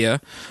Korea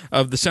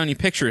of the Sony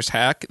Pictures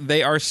hack,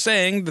 they are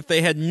saying that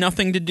they had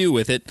nothing to do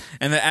with it,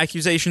 and that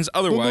accusations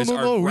otherwise are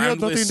groundless we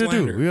had nothing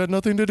slander. to do. We had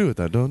nothing to do with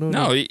that.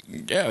 No.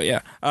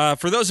 Yeah.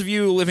 For those of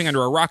you living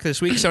under a rock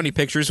this week, Sony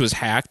Pictures was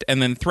hacked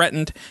and then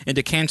threatened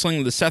into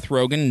canceling the Seth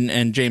Rogen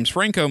and James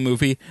Franco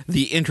movie,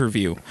 The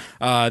Interview.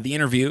 In the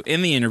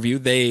interview,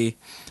 they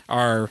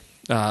are,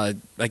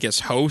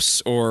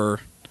 hosts or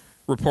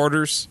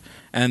reporters,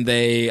 and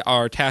they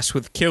are tasked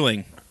with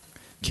killing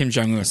Kim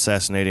Jong-un.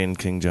 Assassinating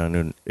Kim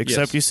Jong-un.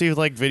 Except Yes. you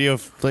see video,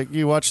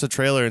 you watch the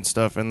trailer and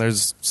stuff, and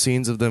there's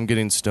scenes of them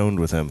getting stoned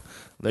with him.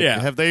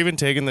 Have they even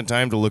taken the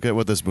time to look at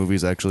what this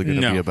movie's actually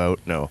going to be about?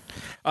 No.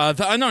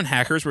 The unknown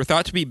hackers were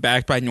thought to be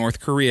backed by North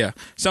Korea,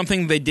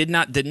 something they did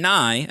not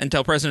deny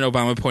until President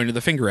Obama pointed the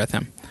finger at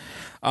them.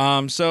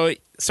 So,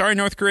 sorry,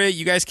 North Korea,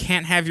 you guys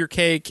can't have your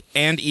cake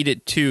and eat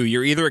it too.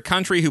 You're either a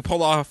country who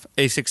pulled off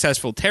a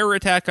successful terror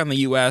attack on the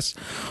U.S.,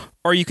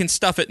 or you can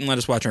stuff it and let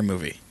us watch our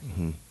movie.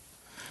 Mm-hmm.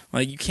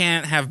 You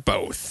can't have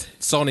both.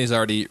 Sony's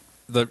already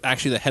the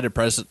head of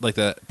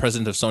the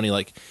president of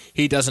Sony.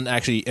 He doesn't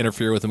actually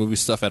interfere with the movie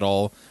stuff at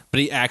all. But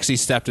he actually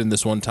stepped in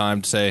this one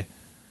time to say,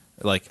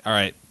 all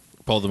right,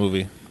 pull the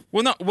movie.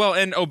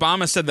 And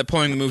Obama said that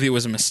pulling the movie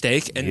was a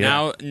mistake, and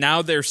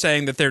now they're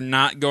saying that they're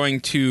not going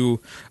to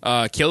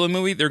kill the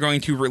movie. They're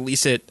going to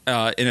release it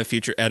at a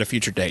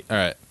future date. All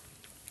right.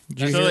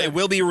 So it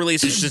will be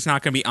released. It's just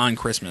not going to be on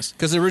Christmas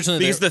because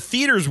the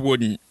theaters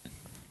wouldn't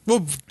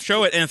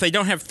show it, and if they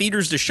don't have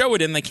theaters to show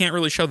it in, they can't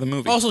really show the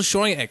movie. Also,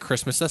 showing it at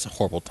Christmas, that's a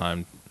horrible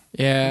time.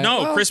 Yeah.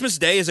 No, Christmas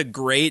Day is a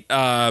great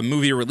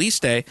movie release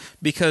day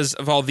because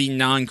of all the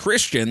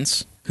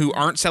non-Christians who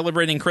aren't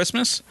celebrating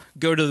Christmas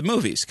go to the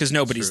movies because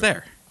nobody's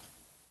there.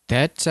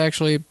 That's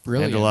actually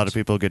brilliant. And a lot of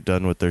people get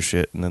done with their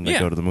shit, and then they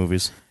go to the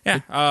movies. Yeah.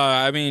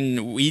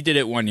 We did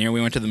it one year. We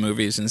went to the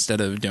movies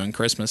instead of doing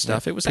Christmas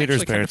stuff. It was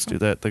Peter's actually parents do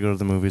that. They go to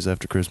the movies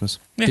after Christmas.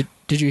 Yeah.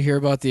 Did you hear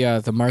about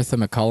the Martha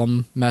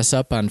McCallum mess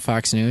up on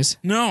Fox News?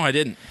 No, I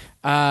didn't.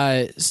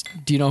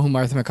 Do you know who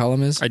Martha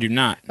McCallum is? I do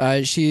not.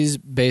 She's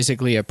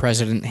basically a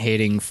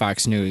president-hating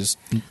Fox News.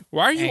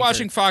 Why are you anchor.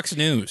 watching Fox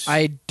News?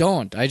 I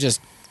don't. I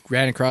just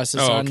ran across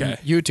this on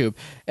YouTube.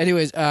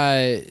 Anyways,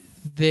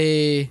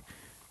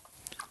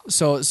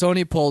 So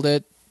Sony pulled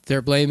it.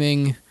 They're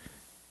blaming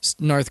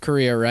North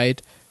Korea, right?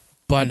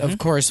 But of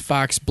course,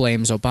 Fox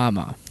blames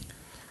Obama.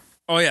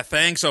 Oh yeah,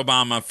 thanks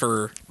Obama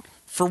for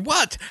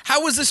what?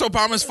 How was this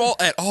Obama's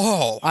fault at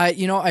all?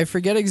 I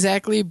forget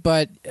exactly,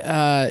 but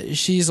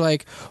she's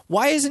like,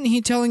 "Why isn't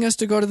he telling us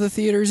to go to the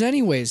theaters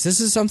anyways?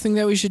 This is something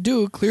that we should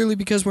do. Clearly,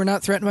 because we're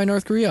not threatened by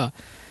North Korea."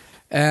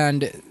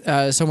 And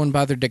someone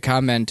bothered to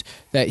comment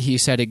that he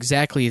said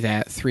exactly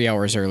that 3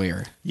 hours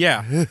earlier.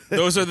 Yeah,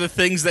 those are the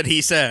things that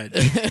he said.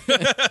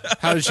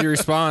 How did she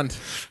respond?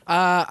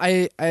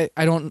 I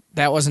don't.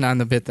 That wasn't on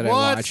the bit that I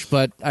watched,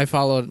 but I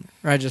followed.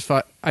 I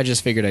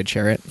just figured I'd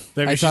share it.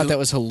 Maybe I thought that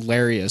was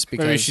hilarious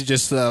Maybe because she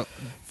just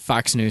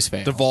Fox News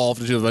fan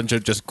devolved into a bunch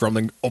of just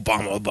grumbling,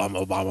 Obama,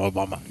 Obama, Obama,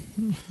 Obama.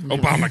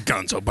 Obama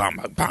guns,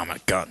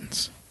 Obama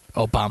guns.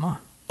 Obama.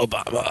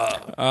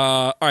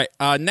 All right.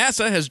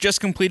 NASA has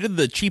just completed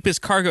the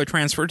cheapest cargo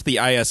transfer to the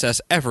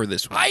ISS ever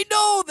this week. I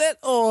know that.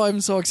 Oh,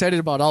 I'm so excited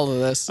about all of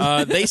this.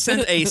 They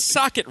sent a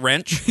socket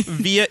wrench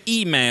via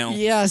email.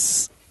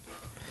 Yes.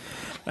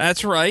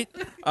 That's right.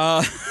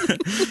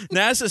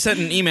 NASA sent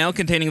an email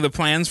containing the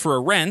plans for a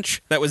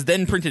wrench that was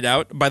then printed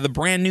out by the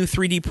brand new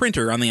 3D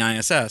printer on the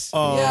ISS.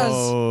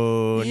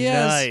 Oh,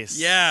 Yes. nice.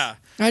 Yeah.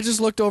 I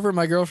just looked over at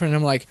my girlfriend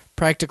and I'm like,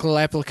 practical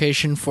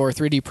application for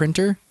 3D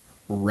printer?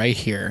 Right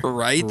here.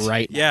 Right?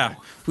 Right now. Yeah.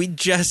 We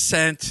just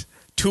sent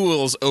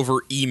tools over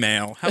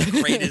email. How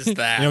great is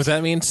that? You know what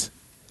that means?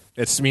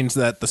 It means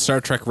that the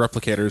Star Trek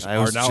replicators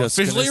are now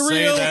officially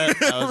real.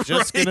 I was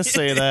just going to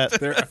say that.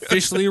 They're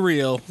officially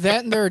real.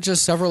 That and there are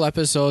just several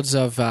episodes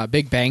of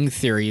Big Bang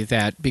Theory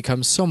that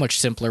become so much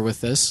simpler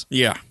with this.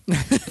 Yeah.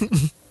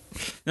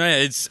 No,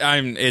 it's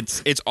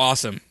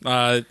awesome.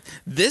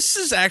 This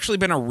has actually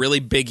been a really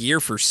big year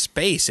for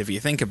space, if you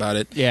think about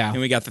it. Yeah. And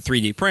we got the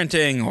 3D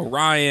printing,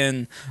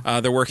 Orion.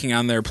 They're working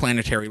on their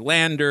planetary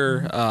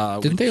lander.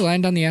 Didn't they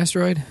land on the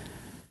asteroid?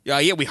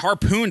 Yeah, we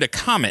harpooned a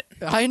comet.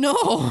 I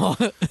know.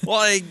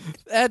 Like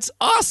That's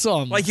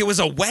awesome. it was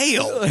a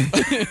whale.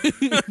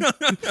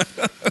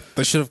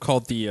 They should have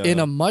called the in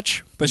a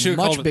much should've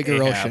called it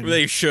bigger Ahab. ocean.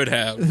 They should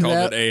have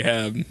called it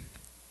Ahab.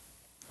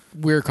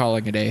 We're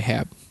calling it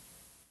Ahab.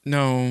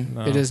 No.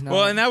 It is not.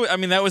 Well,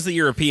 and that was the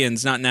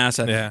Europeans, not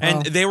NASA. Yeah.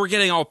 And they were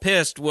getting all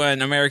pissed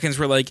when Americans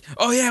were like,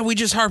 "Oh yeah, we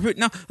just harpooned."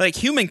 No, like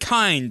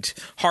humankind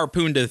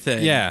harpooned a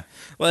thing. Yeah.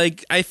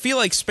 Like I feel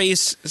like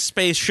space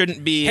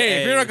shouldn't be.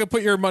 Hey, if you're not going to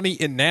put your money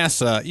in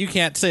NASA, you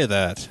can't say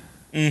that.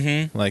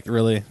 Mm-hmm. Like,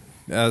 really?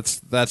 That's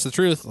the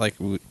truth. Like,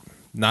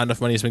 not enough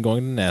money has been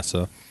going to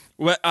NASA.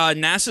 Well,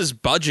 NASA's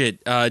budget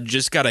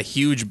just got a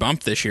huge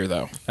bump this year,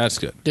 though. That's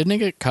good. Didn't it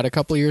get cut a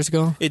couple years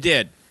ago? It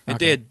did. It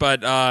did,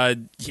 but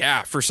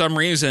yeah, for some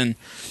reason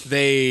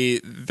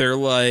they're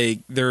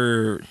like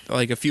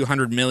a few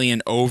 $100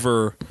 million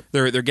over.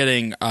 They're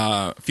getting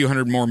a few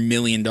 $100 more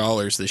million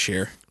this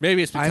year.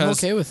 Maybe it's because I'm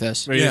okay with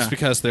this. Maybe Yeah. it's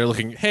because they're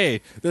looking.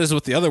 Hey, this is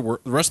what the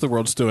rest of the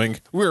world's doing.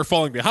 We're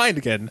falling behind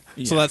again,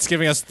 so that's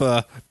giving us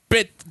the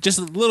just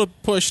a little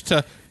push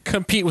to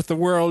compete with the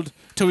world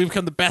till we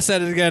become the best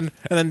at it again,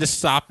 and then just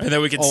stop, And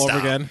then we can all stop.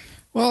 over again.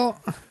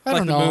 Well, I Like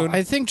don't the know. moon?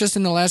 I think just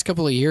in the last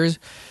couple of years,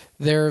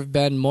 there have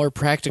been more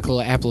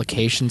practical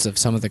applications of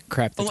some of the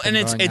crap that's Well, been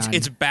and going on.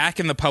 it's back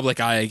in the public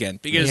eye again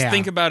because Yeah.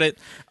 think about it,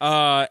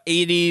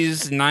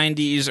 80s,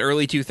 90s,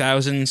 early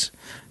 2000s,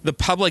 the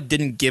public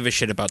didn't give a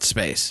shit about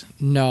space.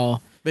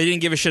 No. They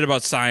didn't give a shit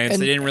about science.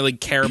 And- They didn't really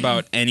care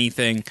about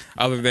anything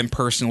other than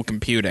personal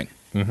computing.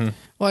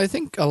 Well, I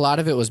think a lot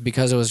of it was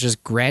because it was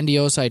just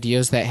grandiose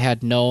ideas that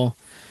had no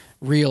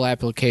real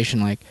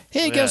application. Like,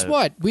 hey, guess Yeah.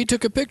 what? We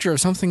took a picture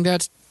of something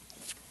that's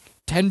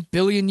 10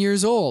 billion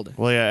years old.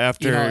 Well, yeah,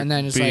 after You know, and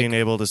then it's being like,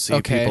 able to see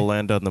okay. people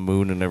land on the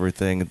moon and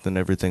everything, then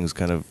everything's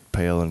kind of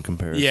pale in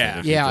comparison. Yeah.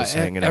 if you're Yeah, just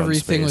hanging out in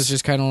everything was space.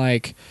 just kind of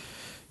like,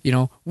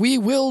 we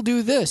will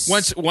do this.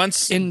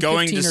 Once In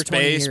going to 15 or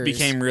 20 space years.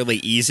 became really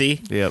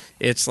easy, Yep.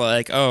 it's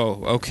like,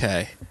 oh,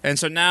 okay. And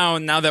so now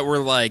that we're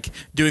like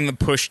doing the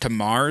push to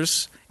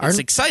Mars, it's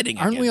exciting.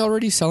 Aren't again. we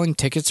already selling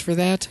tickets for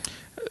that?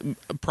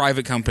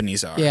 Private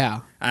companies are.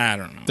 Yeah. I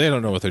don't know. They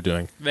don't know what they're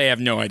doing. They have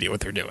no idea what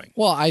they're doing.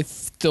 Well, I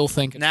still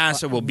think it's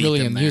NASA will beat really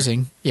them there.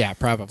 amusing. Yeah,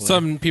 probably.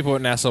 Some people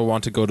at NASA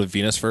want to go to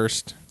Venus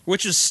first,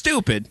 Which is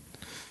stupid.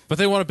 but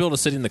they want to build a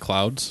city in the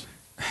clouds.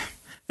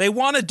 They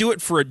want to do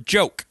it for a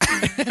joke.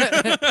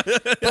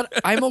 But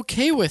I'm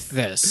okay with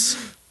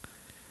this.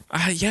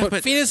 Yeah,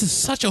 But Venus is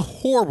such a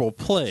horrible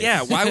place.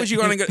 yeah, why would you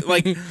want to go?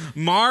 Like,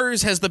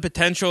 Mars has the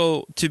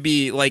potential to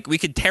be like we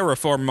could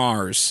terraform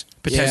Mars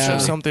potentially. Yeah.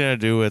 Something to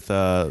do with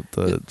the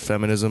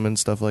feminism and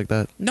stuff like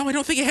that. No, I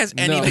don't think it has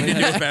anything to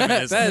do with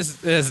feminism. that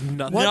is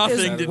nothing. What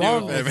Nothing is to do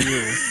wrong with with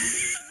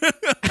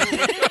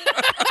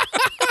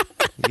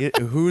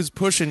you? Who's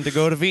pushing to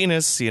go to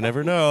Venus? You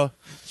never know.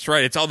 That's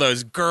right. It's all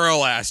those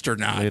girl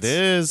astronauts. It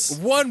is.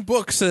 One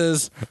book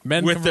says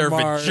men With come their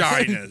from Mars,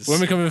 vaginas.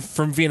 women coming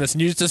from Venus,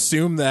 and you just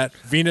assume that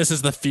Venus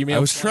is the female. I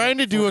was trying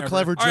to do a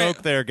clever All right,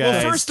 joke there,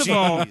 guys. Well, first of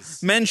all,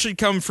 Jeez. men should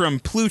come from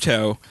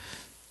Pluto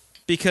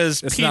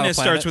because It's not a penis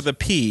planet. starts with a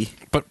P.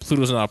 but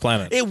Pluto's not a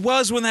planet. It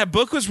was when that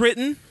book was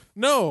written.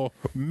 No,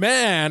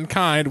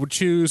 mankind would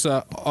choose.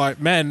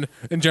 Men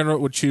in general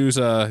would choose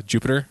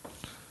Jupiter.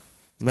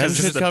 Men 'Cause this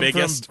is should the come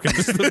biggest.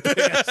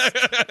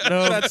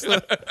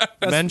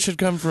 from men should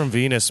come from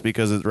Venus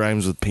because it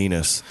rhymes with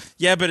penis.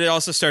 Yeah, but it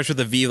also starts with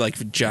a V like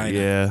vagina.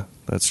 Yeah,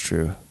 that's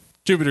true.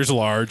 Jupiter's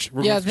large.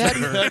 We're Yeah,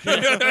 going-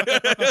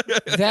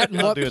 that and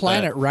what do with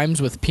planet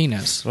rhymes with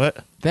penis?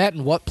 What? That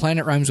and what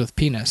planet rhymes with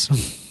penis?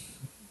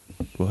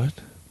 What?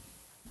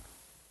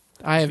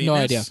 I have no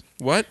Venus? idea.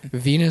 What?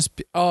 Venus.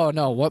 Oh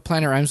no, what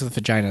planet rhymes with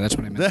vagina? That's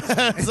what I meant.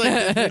 It's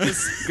like,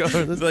 just go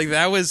with this. Like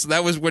that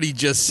was what he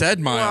just said,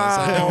 Miles.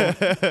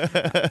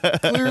 I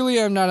Clearly,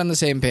 I'm not on the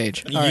same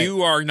page. don't- All right,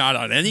 you are not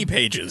on any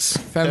pages.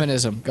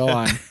 feminism. Go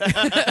on.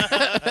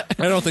 I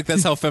don't think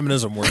that's how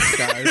feminism works,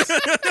 guys.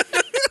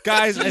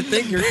 Guys, I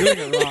think you're doing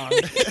it wrong.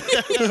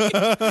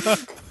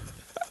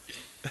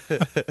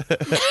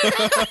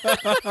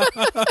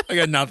 I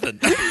got nothing.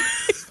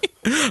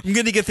 I'm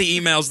gonna get the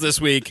emails this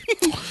week.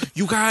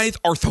 You guys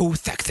are so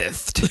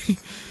sexist.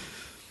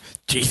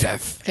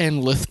 Jesus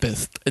And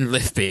Lithbith. and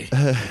Lispy.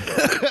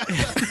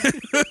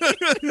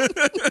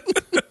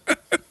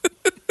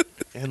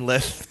 And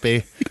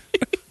Lispy.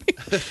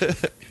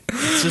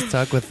 Let's just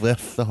talk with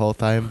Lif the whole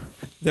time.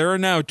 There are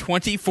now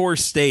 24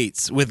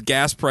 states with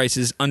gas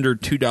prices under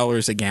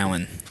 $2 a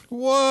gallon.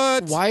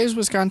 What? Why is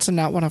Wisconsin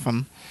not one of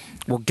them?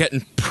 We're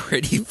getting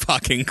pretty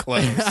fucking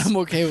close. I'm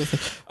okay with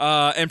it.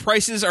 And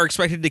prices are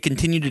expected to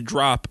continue to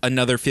drop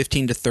another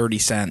 15 to 30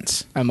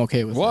 cents. I'm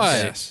okay with Why?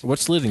 this. Yes.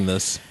 What's leading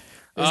this?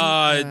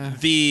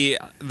 The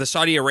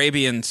Saudi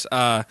Arabians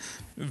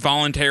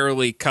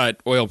voluntarily cut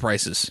oil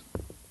prices.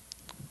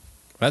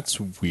 That's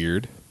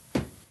weird.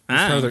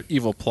 Or their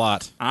evil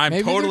plot. I'm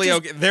Maybe totally they're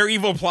okay. Their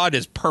evil plot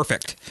is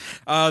perfect.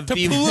 To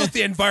pollute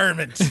the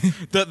environment.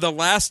 The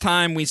last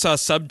time we saw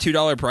sub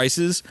 $2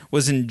 prices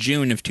was in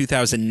June of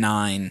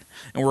 2009,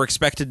 and we're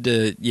expected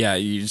to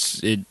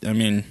use it. I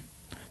mean,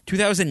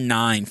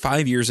 2009,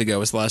 5 years ago,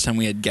 was the last time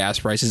we had gas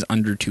prices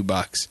under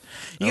 $2.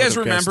 You guys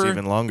remember?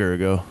 Even longer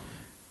ago.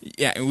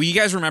 Yeah, you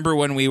guys remember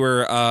when we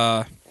were,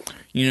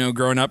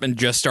 growing up and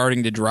just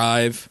starting to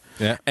drive?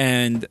 Yeah.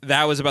 And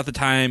that was about the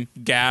time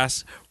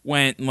gas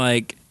went to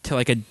 $1.25,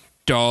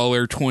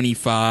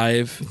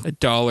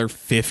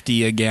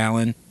 $1.50 a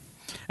gallon.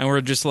 And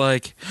we're just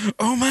like,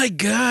 oh my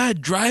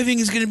God, driving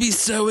is going to be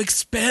so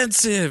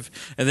expensive.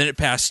 And then it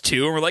passed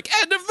 2, and we're like,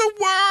 end of the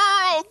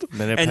world. And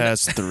then it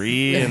passed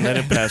 3, and then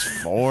it passed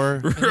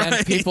 4. And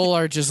then people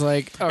are just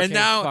like, okay,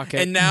 fuck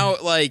it. and now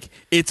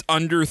it's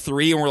under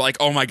 3, and we're like,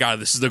 oh my God,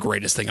 this is the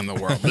greatest thing in the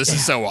world. This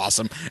is so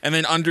awesome. And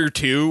then under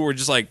 2, we're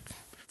just like,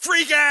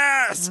 free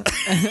gas.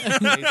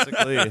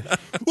 Basically.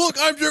 Look,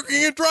 I'm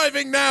jerking and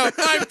driving now.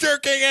 I'm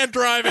jerking and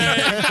driving.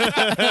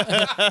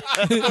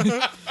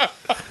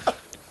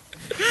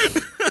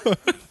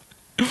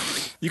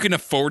 You can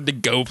afford to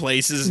go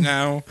places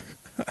now.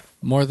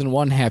 More than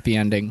one happy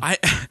ending.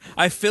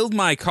 I filled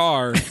my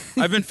car.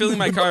 I've been filling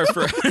my car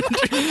for.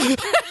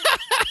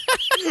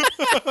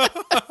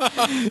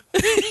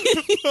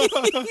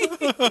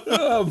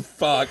 Oh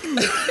fuck.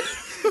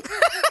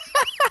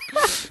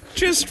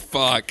 Just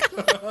fuck.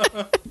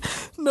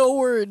 No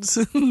words.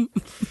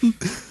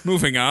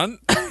 Moving on.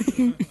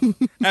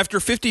 After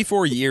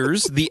 54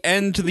 years, the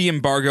end to the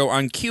embargo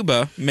on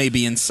Cuba may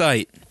be in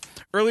sight.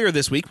 Earlier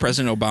this week,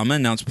 President Obama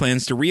announced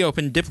plans to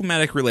reopen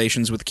diplomatic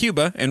relations with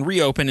Cuba and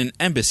reopen an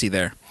embassy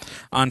there.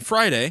 On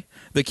Friday,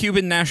 the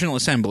Cuban National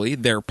Assembly,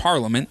 their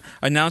parliament,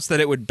 announced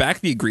that it would back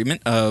the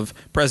agreement of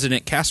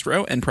President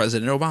Castro and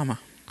President Obama.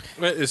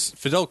 Wait, is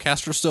Fidel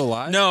Castro still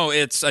alive? No,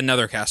 it's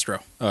another Castro.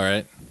 All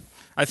right.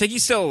 I think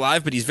he's still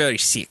alive, but he's very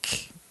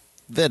sick.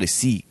 Very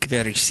sick.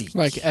 Very sick.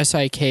 Like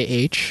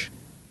Sikh.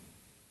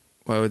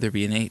 Why would there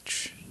be an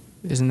H?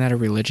 Isn't that a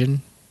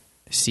religion?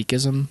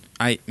 Sikhism?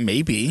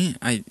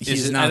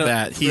 He's not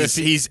that.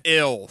 He's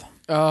ill.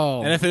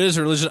 Oh. And if it is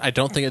a religion, I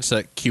don't think it's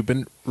a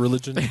Cuban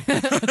religion.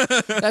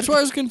 That's why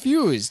I was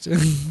confused.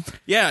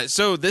 Yeah,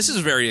 so this is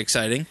very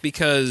exciting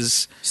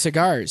because...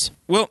 Cigars.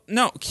 Well,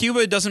 no,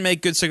 Cuba doesn't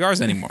make good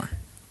cigars anymore.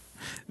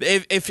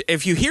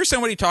 If you hear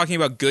somebody talking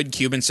about good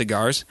Cuban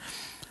cigars,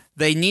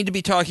 they need to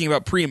be talking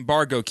about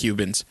pre-embargo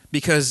Cubans,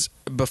 because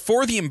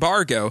before the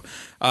embargo,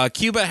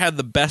 Cuba had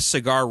the best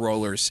cigar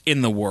rollers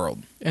in the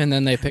world. And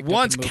then they picked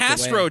Once up and moved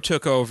Castro away.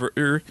 took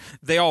over,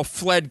 they all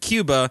fled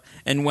Cuba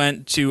and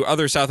went to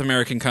other South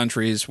American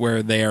countries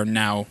where they are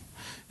now.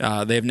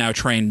 They have now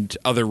trained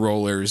other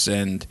rollers,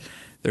 and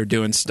they're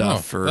doing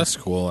stuff. That's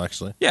cool,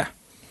 actually. Yeah.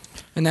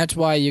 And that's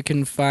why you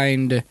can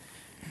find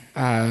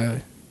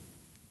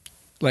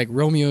like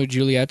Romeo and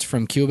Juliet's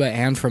from Cuba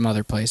and from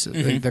other places,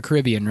 the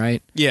Caribbean,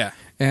 right? Yeah.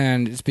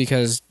 And it's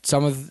because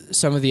some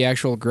of the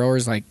actual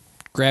growers like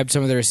grabbed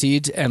some of their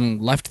seeds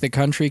and left the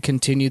country,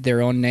 continued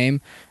their own name,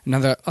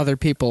 and other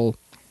people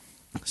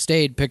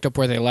stayed, picked up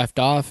where they left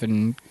off,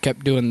 and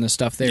kept doing the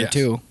stuff there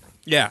too.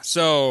 Yeah,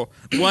 so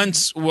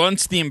once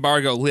the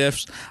embargo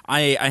lifts,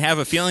 I have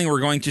a feeling we're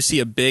going to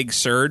see a big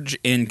surge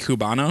in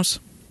Cubanos.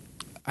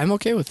 I'm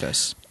okay with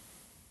this.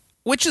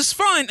 Which is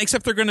fine,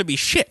 except they're going to be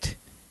shit.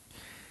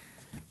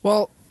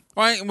 Well,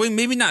 Well,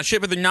 maybe not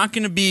shit, but they're not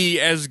going to be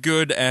as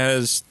good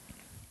as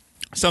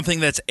something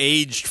that's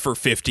aged for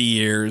 50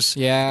 years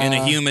in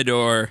a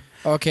humidor.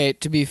 Okay,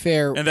 to be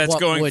fair, And that's what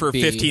going would for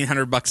be?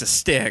 $1,500 a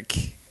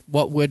stick.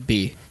 What would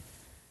be?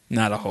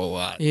 Not a whole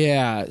lot.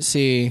 Yeah,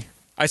 see...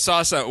 I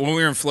saw some when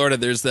we were in Florida.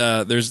 There's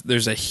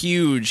a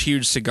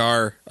huge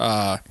cigar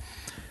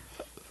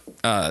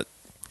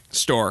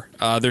store.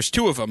 There's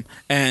 2 of them,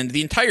 and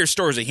the entire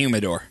store is a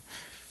humidor.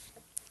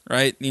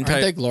 Right? The entire,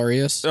 Aren't they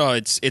glorious? Oh,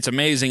 it's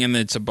amazing, and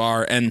it's a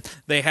bar, and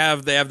they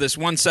have this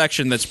one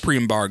section that's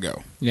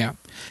pre-embargo, Yeah.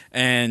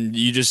 and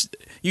you just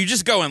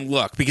go and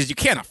look because you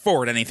can't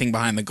afford anything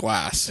behind the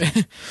glass.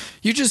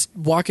 You just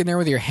walk in there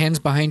with your hands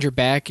behind your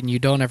back and you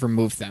don't ever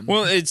move them.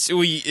 Well, it's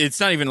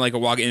not even like a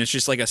walk-in; it's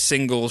just like a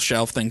single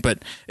shelf thing.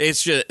 But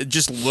it's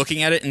just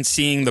looking at it and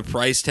seeing the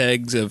price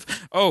tags of,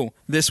 oh,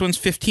 this one's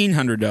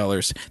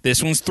 $1,500,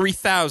 this one's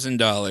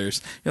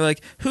 $3,000. You're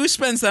like, who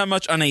spends that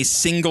much on a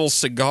single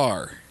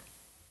cigar?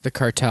 The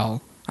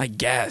cartel. I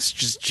guess,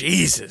 just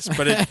Jesus.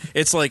 But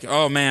it's like,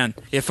 oh man,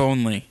 if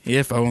only.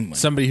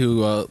 Somebody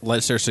who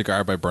lights their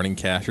cigar by burning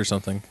cash or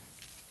something.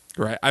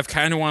 Right. I've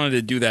kind of wanted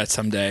to do that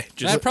someday.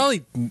 Just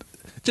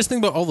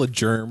think about all the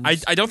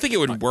germs. I don't think it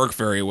would work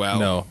very well.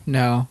 No.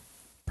 No.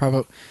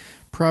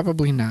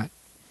 Probably not.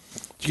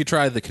 You could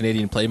try the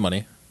Canadian Play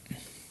Money.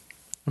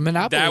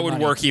 Monopoly That would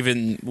money. work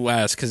even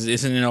less because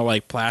isn't it all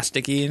like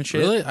plasticky and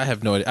shit? Really? I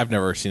have no idea. I've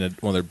never seen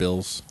one of their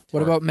bills.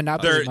 What about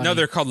Monopoly money?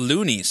 They're called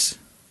loonies.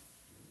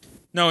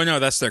 No,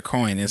 that's their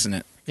coin, isn't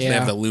it? They Yeah.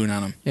 have the loon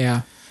on them.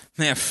 Yeah.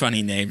 They have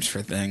funny names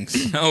for things.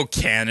 Oh,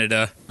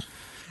 Canada.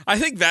 I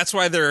think that's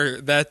why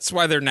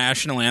their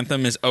national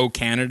anthem is "Oh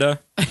Canada,"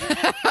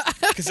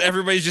 because because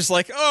everybody's just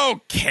like,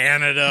 oh,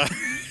 Canada.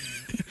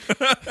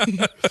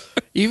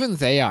 Even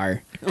they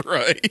are.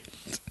 Right.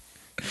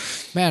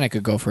 Man, I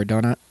could go for a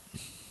donut.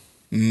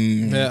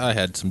 Yeah, I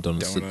had some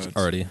donuts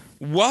already.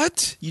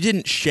 What? You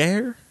didn't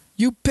share?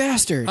 You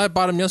bastard. I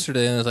bought them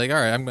yesterday, and I was like, all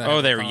right, I'm going to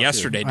Oh, they were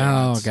yesterday Oh,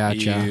 donuts.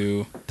 gotcha.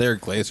 You. They're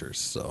Glazers,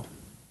 so.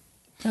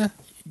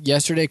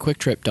 Yesterday, Quick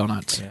Trip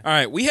donuts. Yeah. All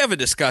right, we have a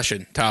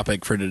discussion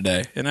topic for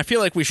today, and I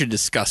feel like we should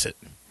discuss it.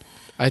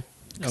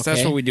 Because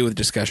that's what we do with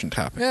discussion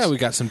topics. Yeah, we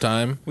got some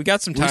time. We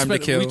got some time to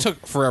kill. We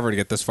took forever to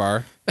get this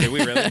far. Did we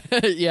really?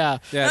 Yeah.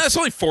 Yeah, It's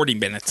only 40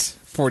 minutes.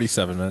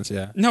 47 minutes,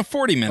 yeah. No,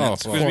 40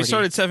 minutes. Oh, Because we 40.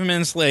 started 7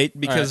 minutes late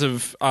because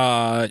of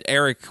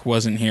Eric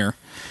wasn't here.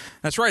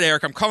 That's right,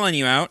 Eric. I'm calling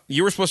you out.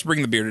 You were supposed to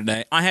bring the beer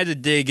today. I had to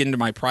dig into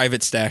my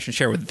private stash and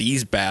share with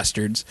these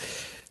bastards.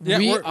 Yeah,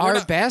 we we're are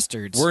not-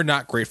 bastards. We're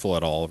not grateful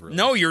at all, really.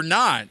 No, you're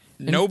not.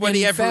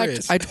 Nobody in ever fact,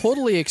 is. I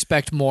totally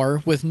expect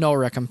more with no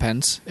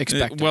recompense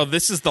expected. Well,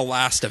 this is the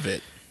last of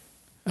it.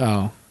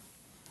 Oh.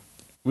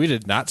 We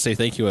did not say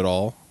thank you at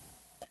all.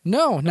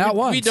 No, not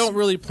once. We don't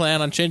really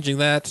plan on changing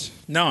that.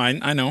 No,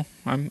 I know.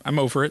 I'm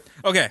over it.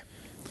 Okay.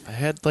 I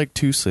had like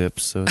 2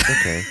 sips, so it's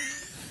okay.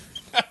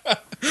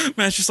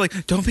 Matt's just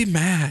like, don't be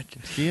mad.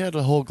 He had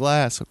a whole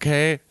glass,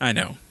 okay? I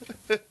know.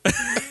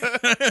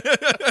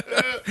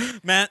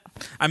 Matt,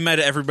 I'm mad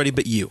at everybody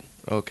but you.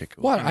 Okay,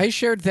 cool. What? I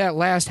shared that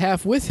last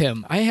half with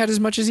him. I had as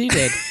much as he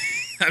did.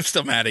 I'm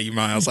still mad at you,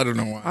 Miles. I don't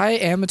know why. I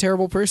am a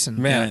terrible person.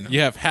 Yeah, I know. Man,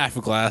 you have half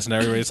a glass, and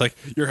everybody's like,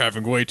 you're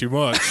having way too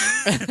much.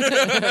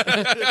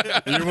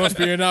 You must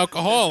be an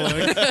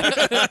alcoholic.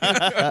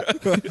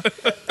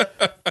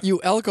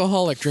 You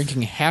alcoholic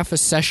drinking half a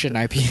session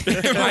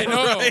IPA. I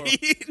know.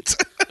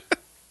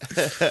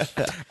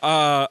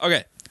 Right?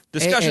 Okay.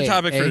 Discussion Hey,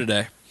 topic for hey.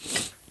 today.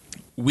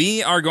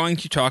 We are going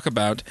to talk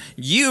about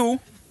you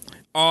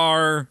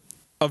are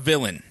a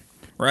villain,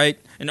 right?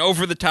 An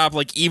over-the-top,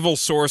 like, evil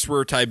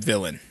sorcerer type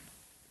villain.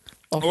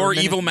 Or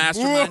evil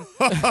mastermind.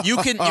 You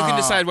can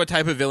decide what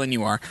type of villain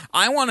you are.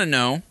 I want to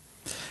know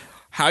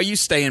how you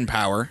stay in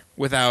power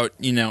without,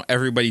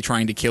 everybody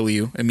trying to kill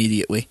you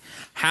immediately.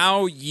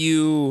 How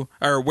you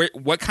or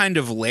what kind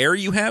of lair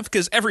you have,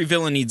 because every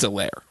villain needs a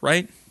lair,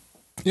 right?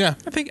 Yeah.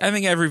 I think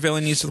every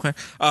villain needs to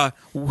lair.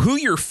 Who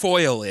your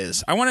foil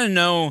is. I want to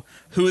know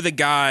who the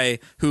guy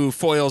who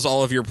foils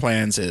all of your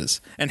plans is,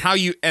 and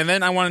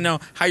then I want to know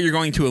how you're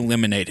going to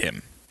eliminate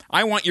him.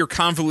 I want your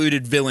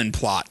convoluted villain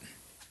plot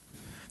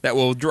that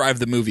will drive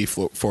the movie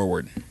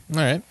forward.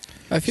 All right.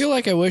 I feel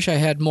like I wish I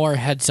had more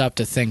heads up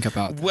to think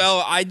about this.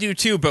 Well, I do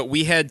too, but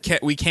we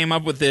came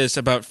up with this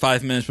about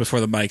 5 minutes before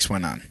the mics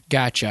went on.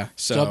 Gotcha.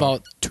 So So-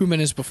 about 2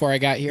 minutes before I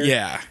got here?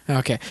 Yeah,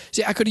 Okay.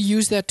 See, I could have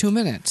used that 2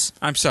 minutes.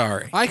 I'm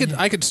sorry. I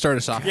could start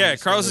us off. Yeah,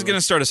 Carlos is going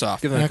to start us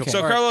off. Give them a Okay. couple- So,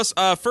 All right. Carlos,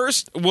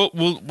 first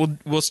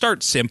we'll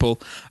start simple.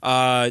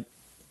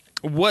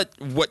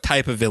 What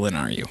type of villain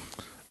are you?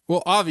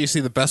 Well,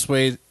 obviously, the best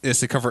way is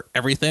to cover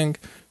everything.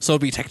 So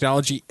it'll be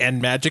technology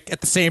and magic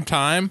at the same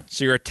time.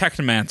 So you're a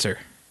technomancer.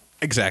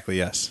 Exactly,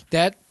 yes.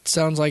 That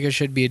sounds like it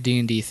should be a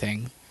D&D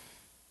thing.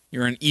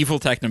 You're an evil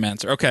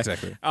technomancer. Okay.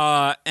 Exactly.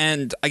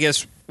 And I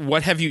guess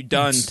what have you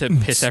done to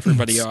piss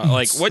everybody off?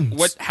 Like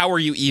what? How are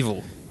you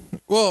evil?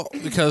 Well,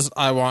 because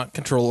I want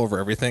control over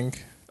everything.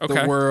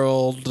 Okay. The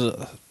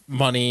world,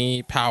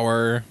 money,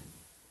 power,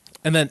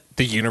 and then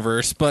the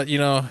universe. But, you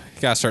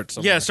gotta start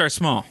somewhere. Yeah, start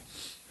small.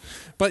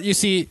 But you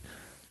see,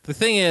 the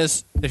thing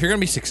is, if you're going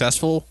to be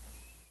successful,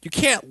 you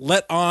can't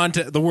let on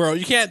to the world.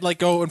 You can't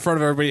go in front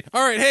of everybody.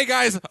 All right, hey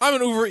guys, I'm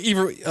an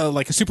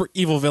a super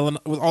evil villain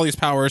with all these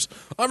powers.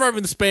 I'm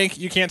robbing this bank.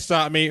 You can't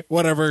stop me.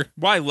 Whatever.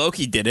 Why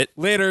Loki did it,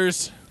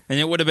 Laters. and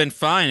it would have been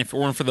fine if it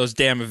weren't for those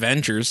damn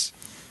Avengers.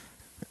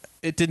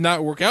 It did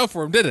not work out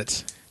for him, did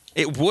it?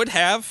 It would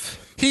have.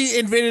 He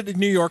invaded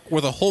New York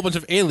with a whole bunch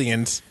of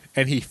aliens,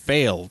 and he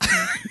failed.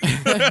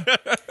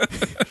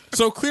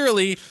 So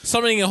clearly,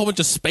 summoning a whole bunch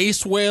of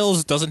space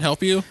whales doesn't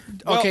help you.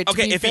 Well, Okay, to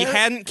be if he fair-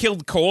 hadn't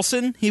killed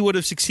Coulson, he would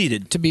have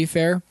succeeded. To be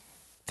fair,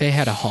 they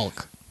had a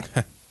Hulk.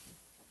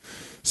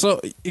 So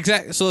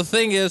So the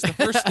thing is, the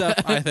first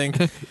step I think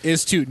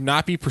is to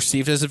not be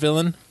perceived as a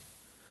villain.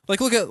 Like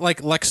look at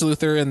Lex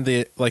Luthor in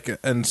the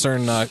in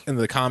certain in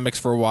the comics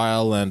for a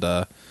while, and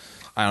I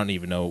don't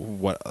even know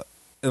what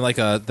in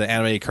the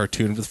animated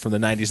cartoon from the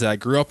 '90s that I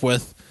grew up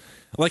with.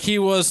 Like he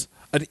was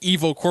an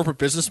evil corporate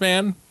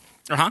businessman,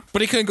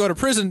 but he couldn't go to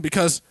prison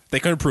because they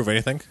couldn't prove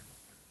anything.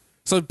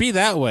 So be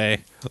that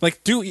way.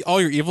 Like do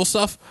all your evil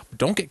stuff, but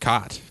don't get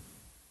caught.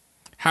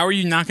 How are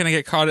you not going to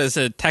get caught as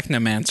a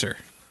technomancer?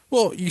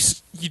 Well,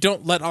 you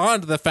don't let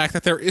on to the fact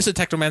that there is a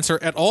technomancer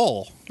at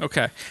all.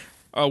 Okay.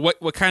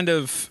 What kind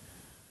of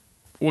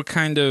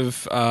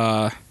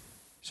So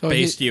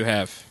base do you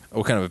have?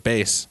 What kind of a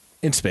base?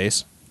 In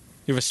space.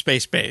 You have a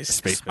space base.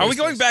 Space Are we base,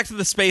 going yes. back to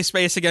the space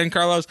base again,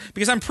 Carlos?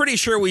 Because I'm pretty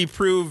sure we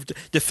proved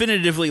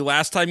definitively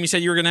last time you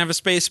said you were going to have a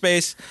space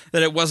base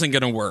that it wasn't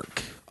going to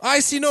work. I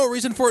see no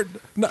reason for it.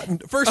 No,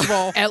 first of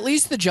all, At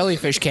least the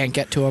jellyfish can't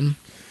get to him.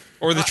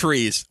 Or the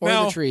trees. Or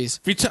now, the trees.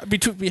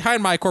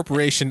 behind my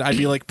corporation, I'd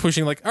be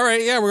pushing all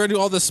right, yeah, we're going to do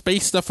all this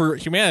space stuff for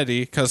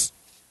humanity because,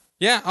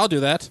 Yeah, I'll do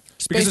that.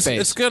 Because Space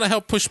base. it's going to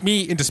help push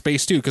me into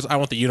space, too, because I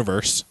want the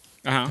universe.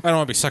 Uh-huh. I don't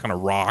want to be stuck on a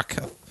rock.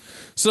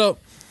 So,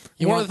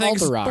 You one want of the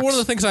things, all the rocks. one of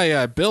the things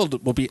I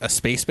build will be a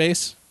space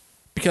base,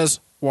 because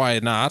why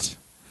not?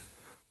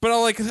 But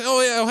I'll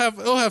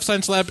I'll have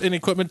science lab and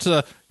equipment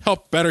to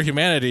help better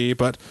humanity,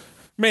 but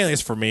mainly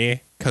it's for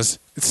me, because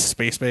it's a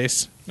space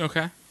base.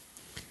 Okay.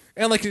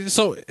 And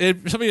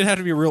somebody would have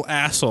to be a real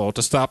asshole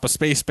to stop a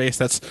space base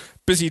that's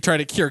busy trying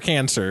to cure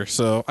cancer.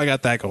 So I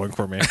got that going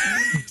for me.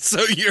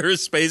 So you're a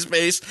space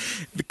base.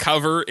 The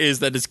cover is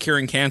that it's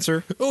curing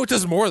cancer. Oh, it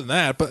does more than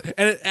that, but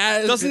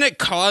Doesn't it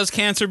cause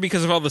cancer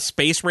because of all the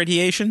space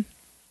radiation?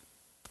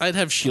 I'd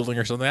have shielding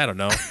or something. I don't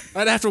know.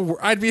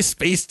 I'd be a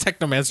space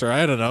technomancer.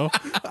 I don't know.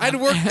 I'd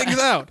work things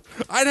out.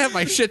 I'd have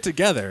my shit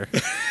together.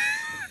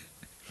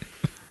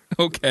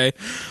 Okay.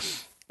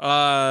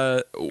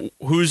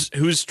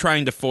 Who's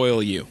trying to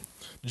foil you?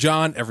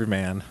 John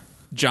Everyman.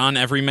 John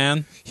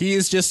Everyman? He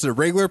is just a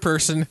regular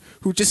person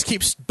who just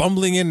keeps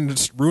bumbling in and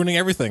just ruining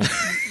everything.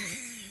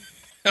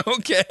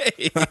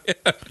 Okay.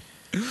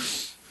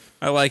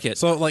 I like it.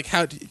 So, like,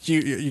 how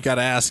you got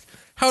to ask,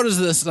 how does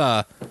this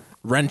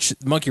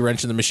monkey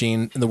wrench in the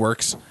machine in the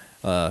works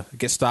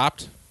get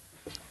stopped?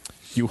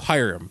 You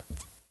hire him,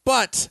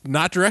 but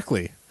not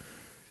directly.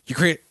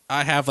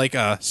 I have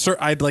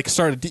I'd like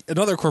start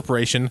another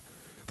corporation,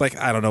 like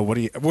I don't know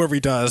whatever he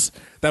does,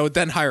 that would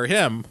then hire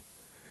him.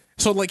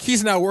 So like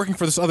he's now working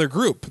for this other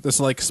group, this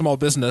like small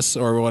business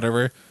or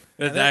whatever.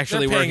 That's They're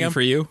actually paying working him.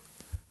 for you?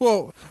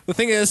 Well, the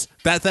thing is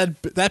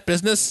that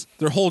business,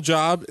 their whole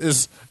job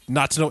is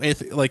not to know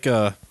anything. Like,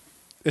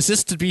 it's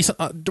just to be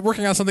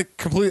working on something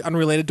completely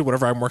unrelated to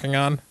whatever I'm working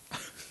on.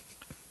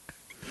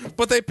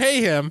 But they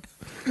pay him,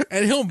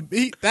 and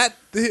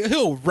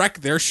he'll wreck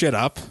their shit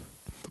up.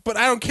 But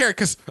I don't care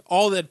because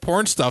all that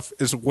porn stuff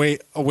is way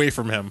away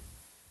from him.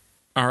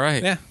 All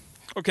right. Yeah.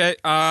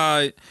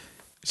 Okay.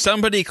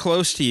 Somebody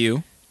close to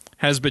you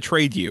has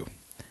betrayed you.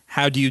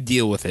 How do you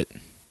deal with it?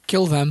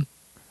 Kill them.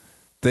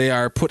 They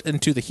are put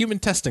into the human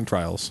testing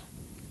trials.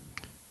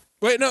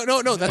 Wait, no,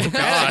 that's a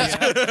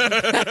bad idea.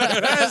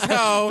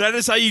 That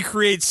is how you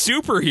create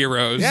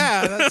superheroes.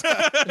 Yeah,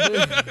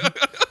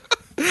 that's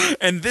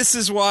And this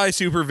is why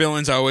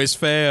supervillains always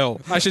fail.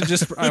 I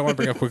want to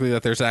bring up quickly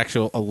that there's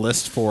a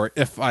list for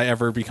if I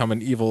ever become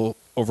an evil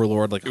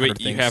overlord, like 100 Wait,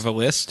 you things. have a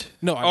list?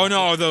 No, Oh,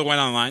 no, the one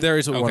online? There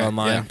is one Okay,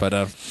 online, yeah.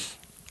 but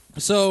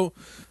so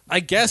I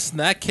guess in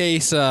that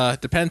case,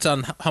 depends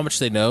on how much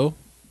they know.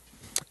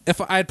 If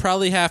I'd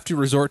probably have to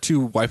resort to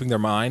wiping their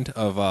mind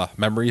of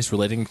memories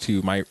relating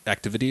to my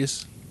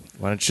activities.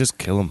 Why don't you just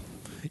kill him?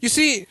 You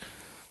see,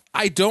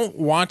 I don't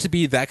want to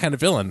be that kind of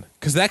villain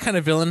because that kind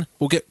of villain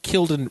will get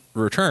killed in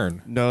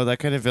return. No, that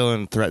kind of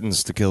villain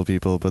threatens to kill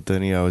people, but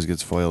then he always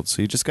gets foiled.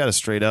 So you just got to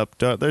straight up.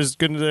 There has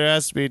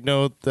to be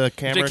the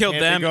camera kill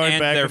can't them be going and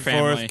back their and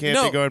family. forth.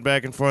 Can't be going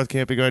back and forth.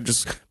 Can't be going.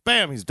 Just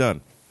bam, he's done.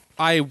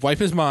 I wipe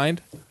his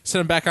mind, send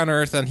him back on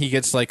Earth, and he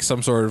gets like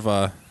some sort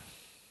of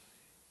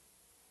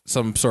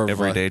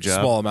Everyday job.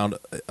 small amount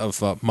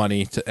of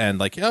money to end.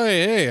 Like,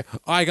 hey,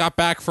 I got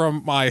back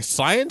from my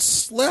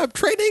science lab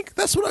training.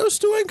 That's what I was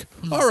doing.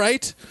 All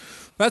right,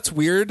 that's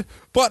weird,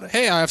 but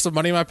hey, I have some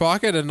money in my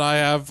pocket, and I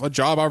have a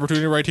job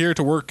opportunity right here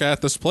to work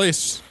at this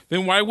place.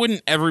 Then why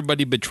wouldn't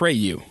everybody betray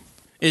you?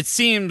 It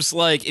seems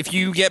like if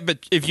you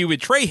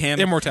betray him,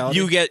 Immortality.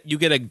 you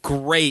get a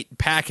great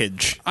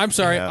package. I'm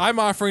sorry, Yeah. I'm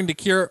offering to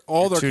cure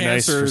all their Too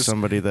nice for cancers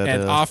somebody that,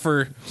 and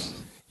offer.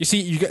 You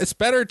see, it's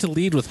better to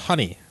lead with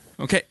honey.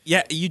 Okay,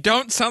 yeah, you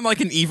don't sound like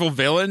an evil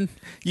villain.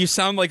 You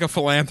sound like a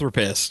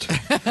philanthropist.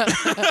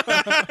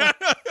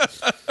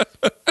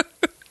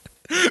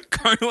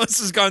 Carlos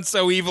has gone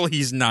so evil,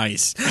 he's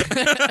nice.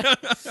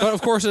 But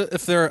of course,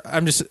 if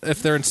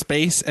they're in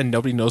space and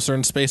nobody knows they're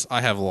in space,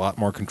 I have a lot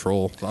more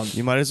control.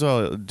 You might as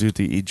well do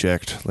the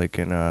eject like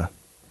in the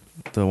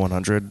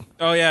 100.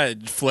 Oh yeah,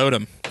 float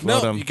him.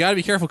 Float 'em. You got to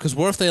be careful because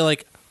what if they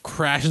like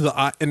crash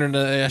the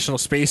international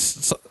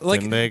space?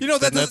 Like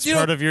That's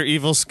part of your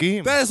evil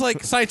scheme. that is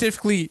like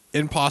scientifically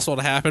impossible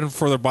to happen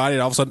for their body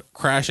to all of a sudden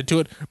crash into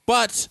it.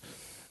 But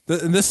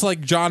in this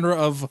like genre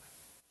of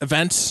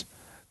events,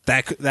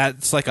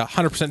 that's like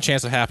 100%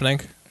 chance of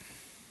happening.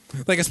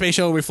 Like a space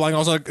shuttle will be flying,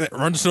 also it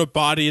runs to a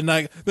body, and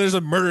like there's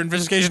a murder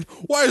investigation.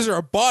 Why is there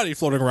a body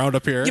floating around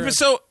up here? Yeah, but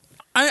so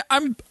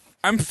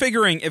I'm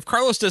figuring if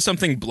Carlos does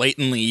something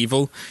blatantly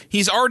evil,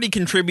 he's already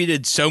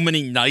contributed so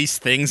many nice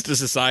things to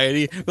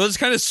society. Let's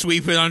kind of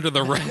sweep it under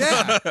the rug.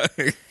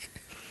 Yeah.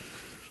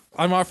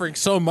 I'm offering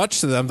so much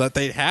to them that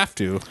they'd have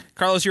to.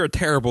 Carlos, you're a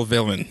terrible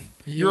villain.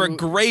 You're a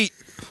great,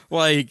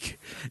 like,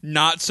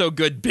 not so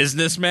good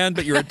businessman,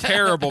 but you're a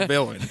terrible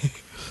villain.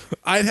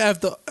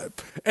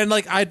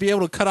 I'd be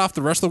able to cut off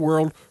the rest of the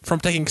world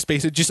from taking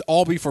space. It'd just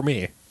all be for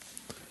me.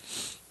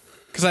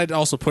 Because I'd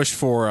also push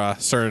for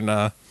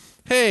certain,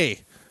 hey,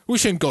 we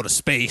shouldn't go to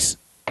space.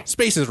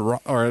 Space is wrong,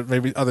 or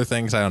maybe other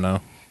things. I don't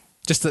know.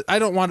 Just that I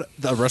don't want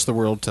the rest of the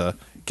world to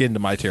get into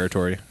my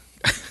territory.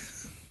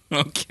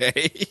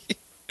 Okay.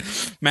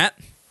 Matt,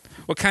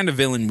 what kind of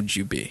villain would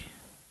you be?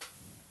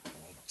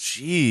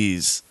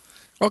 Jeez.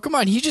 Oh, come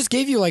on. He just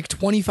gave you like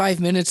 25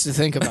 minutes to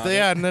think about it.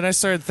 Yeah, and then I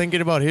started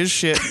thinking about his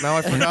shit. Now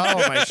I forgot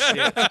all my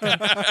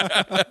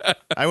shit.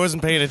 I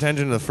wasn't paying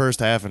attention to the first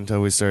half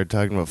until we started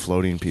talking about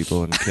floating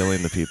people and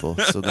killing the people.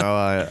 So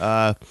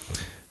now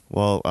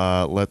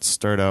let's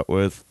start out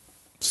with,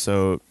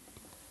 so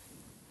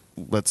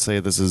let's say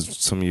this is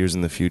some years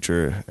in the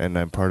future, and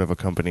I'm part of a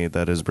company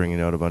that is bringing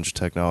out a bunch of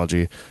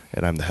technology,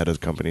 and I'm the head of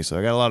the company, so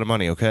I got a lot of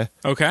money, okay?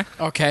 Okay.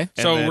 Okay.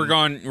 So then-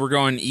 we're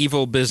going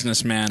evil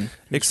businessman.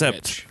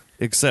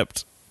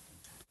 Except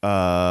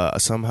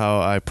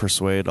somehow I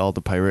persuade all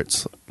the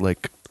pirates,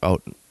 like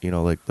out,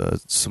 like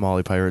the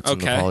Somali pirates and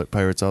the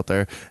pirates out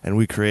there, and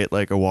we create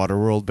like a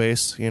Waterworld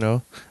base,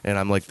 and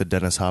I'm like the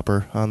Dennis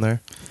Hopper on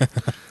there.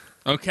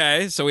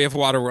 Okay, so we have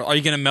Waterworld. Are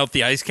you going to melt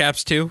the ice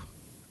caps too?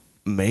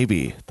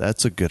 Maybe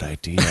that's a good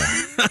idea.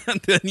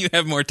 Then you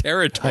have more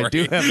territory. I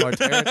do have more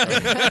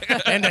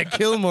territory, and I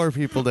kill more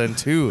people then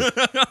too.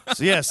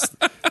 So yes,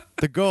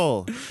 the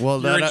goal.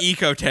 Well, You're an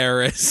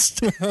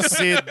eco-terrorist.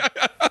 see,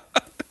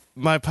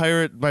 my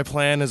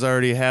plan has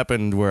already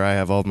happened where I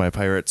have all my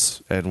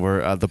pirates, and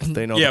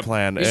they know the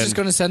plan. He's and just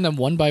going to send them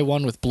one by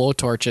one with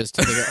blowtorches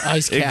to the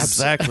ice caps.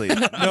 Exactly.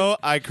 No,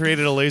 I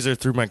created a laser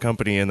through my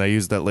company, and I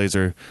used that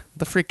laser,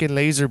 the freaking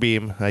laser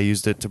beam. I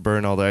used it to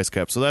burn all the ice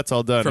caps. So that's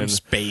all done. From and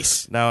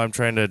space. now I'm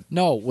trying to,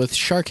 No, with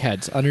shark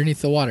heads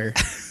underneath the water.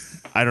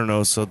 I don't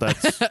know. So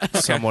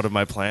that's somewhat of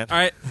my plan. All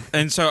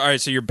right.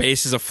 So your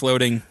base is a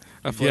floating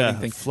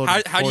thing.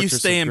 floating How do you fortress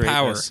stay of in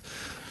power? greatness.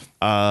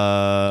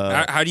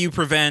 How do you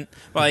prevent,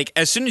 like,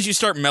 as soon as you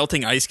start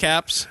melting ice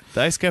caps?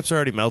 The ice caps are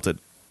already melted.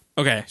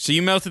 Okay, so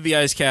you melted the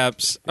ice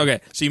caps.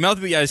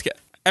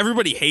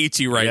 Everybody hates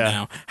you right Yeah.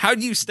 now. How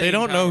do you stay They in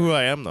don't know power? who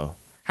I am, though.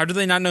 How do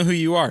they not know who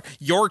you are?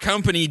 Your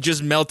company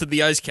just melted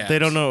the ice caps. They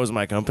don't know it was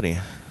my company.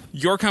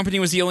 Your company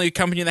was the only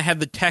company that had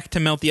the tech to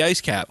melt the ice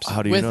caps.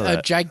 How do you With know a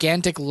that?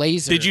 gigantic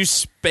laser. Did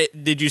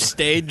you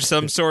stage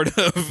some sort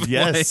of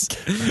Yes,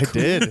 I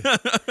did.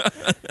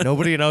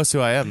 Nobody knows who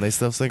I am. They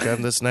still think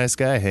I'm this nice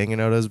guy hanging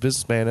out as a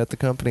businessman at the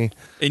company.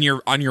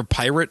 on your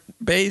pirate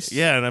base?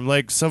 Yeah, and I'm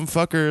like, some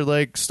fucker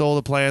like stole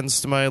the plans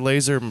to my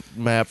laser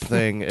map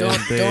thing, and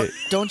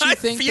Don't you I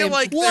think feel they-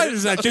 like Why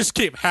does that just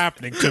keep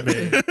happening to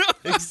me?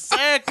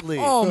 exactly.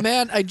 Oh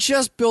man, I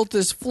just built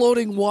this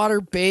floating water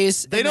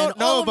base. They and then don't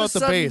know all of a about the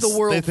sudden base. The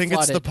world They think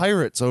it's the flooded.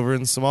 pirates over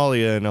in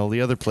Somalia and all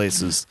the other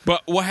places.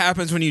 But what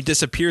happens when you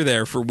disappear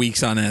there for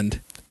weeks on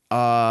end?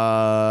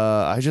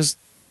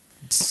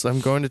 I'm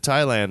going to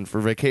Thailand for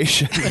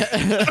vacation.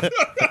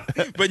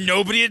 But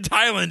nobody in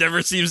Thailand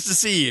ever seems to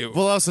see you.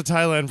 Well, also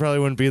Thailand probably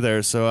wouldn't be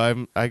there, so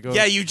I go.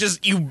 Yeah, you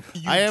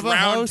I have a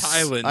drown house.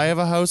 Thailand. I have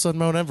a house on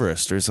Mount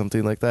Everest or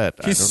something like that.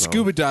 He's I don't know.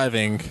 scuba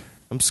diving.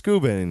 I'm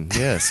scubaing.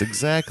 Yes,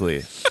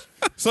 exactly.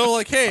 So,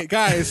 like, hey,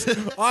 guys,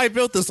 I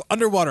built this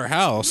underwater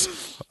house,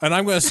 and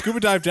I'm going to scuba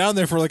dive down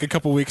there for, like, a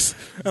couple weeks.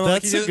 And,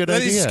 like, That's a good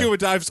then he idea. scuba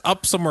dives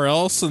up somewhere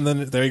else, and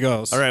then there he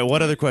goes. All right,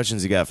 what other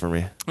questions you got for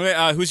me?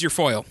 Okay, who's your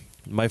foil?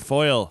 My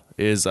foil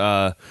is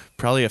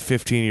probably a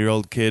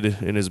 15-year-old kid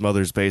in his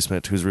mother's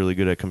basement who's really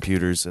good at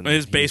computers. And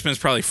His basement's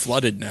probably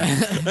flooded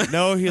now.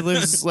 No, he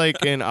lives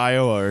like in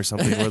Iowa or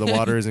something where the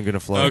water isn't going to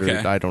flood.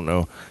 Okay. Or, I don't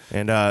know.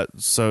 And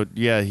so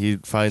yeah, he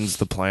finds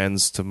the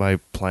plans to my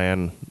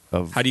plan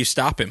of How do you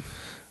stop him?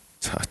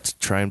 to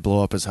try and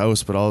blow up his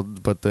house,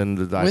 but then I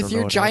don't know with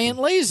your what giant happened.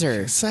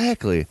 laser.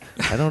 Exactly.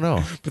 I don't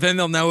know. But then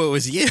they'll know it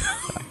was you.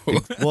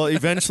 Well,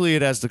 eventually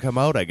it has to come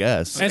out, I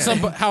guess. And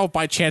somehow,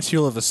 by chance,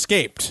 he'll have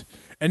escaped.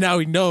 And now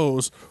he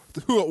knows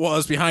who it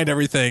was behind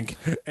everything,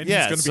 and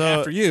Yeah, he's going to so be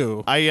after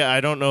you. I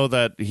don't know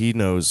that he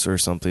knows or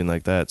something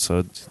like that. So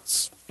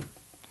it's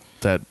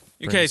that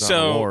Okay, brings on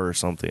so- a war or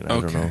something. I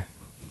don't Okay. know.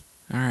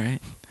 All right.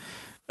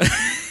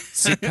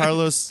 See,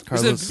 Carlos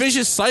It's a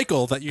vicious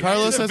cycle that you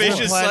Carlos a has been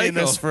vicious planning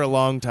cycle. this for a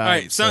long time. All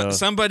right. So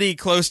somebody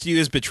close to you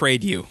has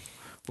betrayed you.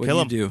 What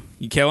Kill do you him. do?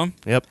 You kill him?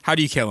 Yep, How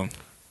do you kill him?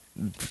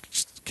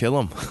 just kill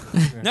him.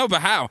 No,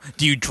 but how?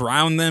 Do you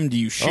drown them? Do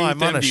you shoot I'm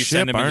them? on a Do you ship,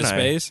 send them into aren't I?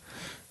 space?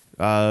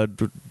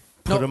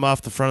 Put No. him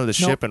off the front of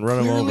the No, ship and run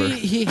him clearly over.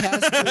 He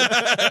has to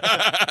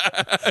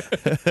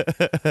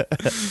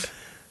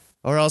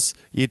Or else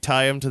you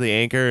tie him to the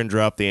anchor and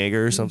drop the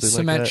anchor or something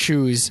cement like that.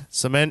 shoes,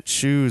 Cement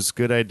shoes,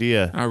 good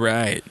idea. All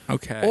right.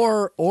 Okay.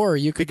 or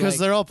you could Because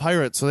they're all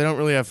pirates, so they don't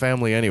really have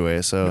family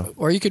anyway. So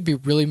or you could be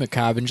really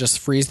macabre and just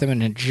freeze them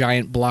in a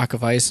giant block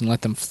of ice and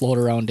let them float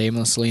around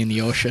aimlessly in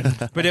the ocean.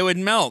 but it would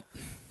melt.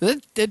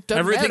 It doesn't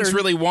Everything's matter.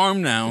 really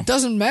warm now. It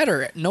doesn't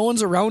matter. No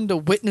one's around to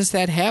witness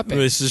that happen.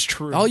 This is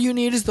true. All you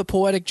need is the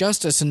poetic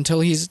justice until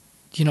he's,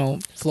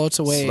 floats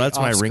away. that's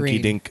my off screen.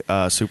 rinky-dink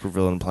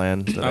supervillain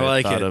plan that I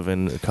like thought it. of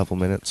in a couple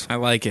minutes. I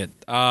like it.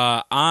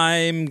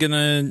 I'm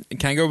gonna.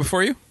 Can I go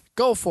before you?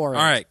 Go for it.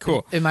 All right.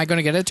 Cool. Am I going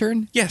to get a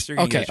turn? Yes. You're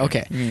gonna Okay, get a turn.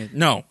 okay. You're gonna-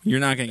 no, you're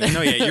not gonna.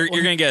 No, yeah, you're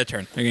gonna get a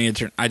turn. You're gonna get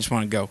a turn. I just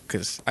want to go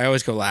because I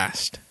always go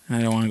last.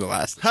 I don't want to go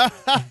last.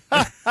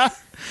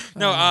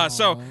 No.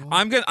 So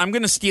I'm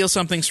gonna steal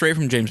something straight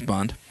from James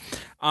Bond.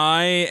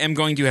 I am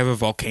going to have a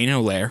volcano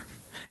lair,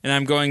 and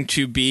I'm going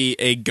to be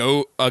a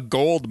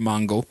gold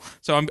Mongol.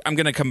 So I'm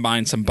going to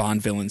combine some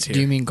Bond villains here.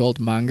 Do you mean gold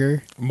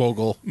monger?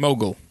 Mogul.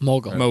 Mogul?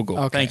 Mogul.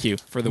 Okay. Thank you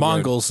for the word.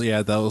 Mongols,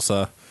 yeah, those.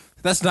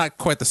 That's not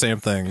quite the same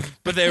thing.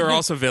 But they were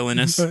also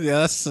villainous.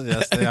 Yes,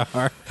 they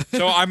are.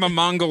 So I'm a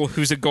Mongol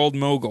who's a gold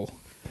mogul.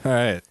 All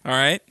right. All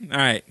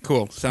right.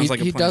 Cool. Sounds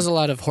like a He plan. does a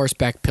lot of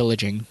horseback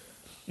pillaging.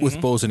 With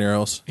bows and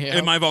arrows. Yeah.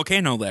 in my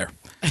volcano there.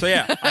 So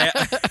yeah.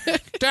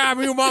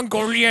 Damn you,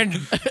 Mongolian!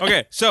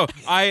 Okay. So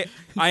I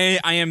am Why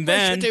should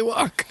then they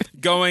walk?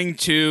 going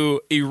to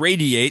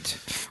irradiate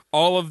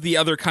all of the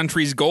other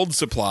countries' gold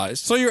supplies.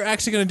 So you're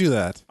actually going to do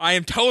that? I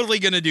am totally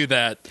going to do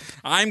that.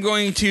 I'm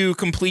going to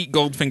complete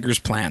Goldfinger's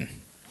plan,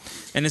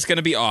 and it's going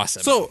to be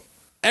awesome. So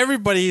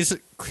everybody's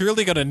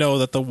clearly going to know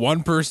that the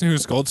one person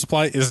whose gold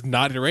supply is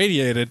not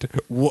irradiated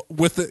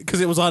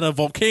because it was on a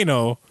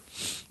volcano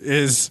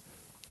is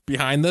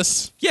behind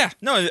this. yeah,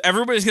 no,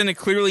 everybody's going to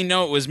clearly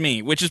know it was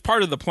me, which is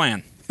part of the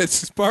plan.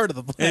 It's part of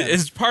the plan.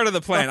 It's part of the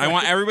plan. I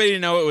want everybody to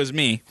know it was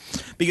me,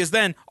 because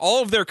then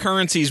all of their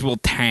currencies will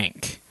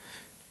tank.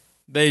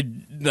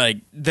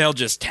 They'll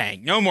just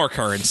tank. No more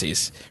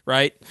currencies,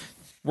 right?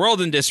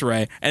 World in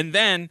disarray. And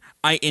then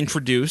I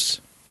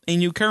introduce a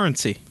new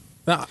currency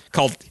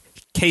called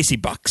Casey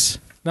Bucks.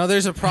 Now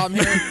there's a problem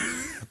here.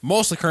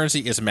 Most of the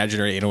currency is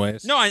imaginary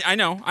anyways. No, I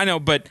know,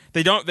 but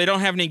they don't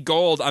have any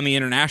gold on the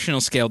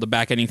international scale to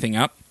back anything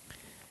up.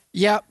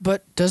 Yeah,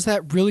 but does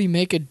that really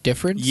make a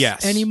difference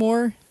Yes.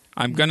 anymore?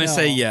 I'm going to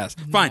say yes.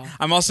 Fine.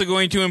 I'm also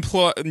going to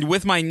employ,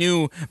 with my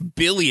new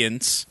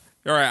billions,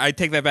 all right, I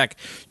take that back,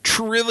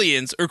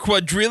 trillions or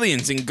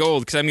quadrillions in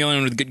gold, because I'm the only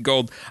one with good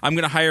gold. I'm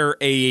going to hire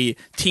a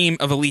team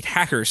of elite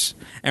hackers,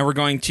 and we're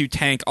going to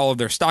tank all of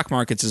their stock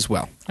markets as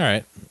well. All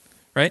right.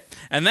 Right?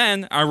 And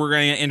then we're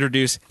going to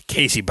introduce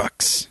Casey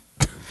Bucks.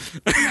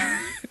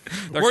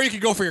 Where you can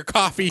go for your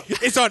coffee.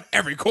 It's on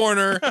every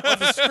corner of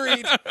the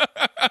street.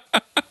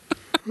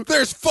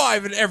 There's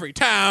 5 in every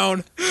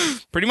town.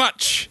 Pretty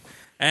much.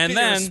 And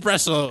Get your then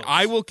espresso.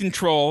 I will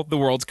control the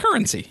world's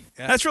currency.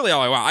 Yeah. That's really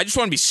all I want. I just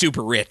want to be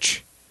super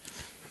rich.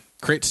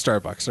 Create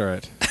Starbucks. All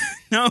right.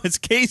 No, it's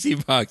Casey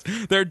Bucks.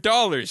 They're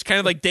dollars, kind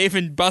of like Dave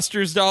and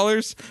Buster's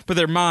dollars, but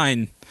they're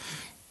mine.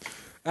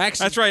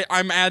 Actually, That's right.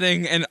 I'm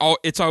adding an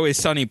It's Always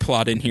Sunny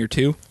plot in here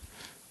too.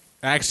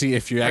 Actually,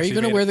 if you Are actually you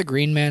going to wear the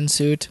Green Man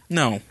suit?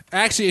 No.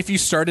 Actually, if you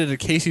started a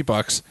Casey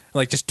Bucks,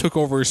 like just took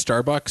over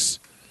Starbucks,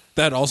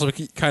 that'd also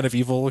be kind of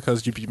evil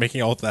because you'd be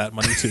making all that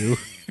money too.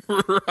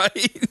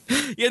 Right?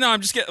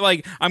 I'm just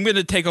getting I'm going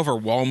to take over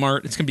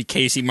Walmart. It's going to be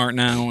Casey Mart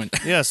now, and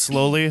Yeah,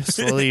 slowly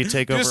you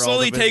take over. just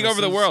slowly all the take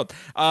over the businesses.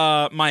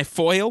 world. My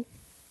foil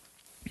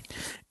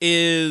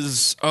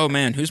is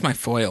who's my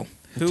foil?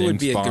 Who would James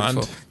be a Bond?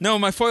 good foil? No,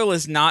 my foil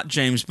is not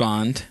James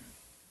Bond.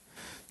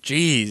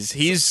 Jeez,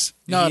 he's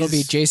No, it'll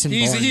be Jason Bourne.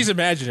 He's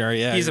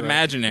imaginary. Yeah, he's you're right.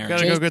 imaginary.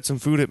 Gotta go get some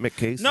food at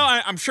McCasey. No,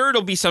 I'm sure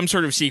it'll be some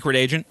sort of secret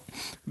agent.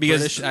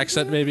 Because British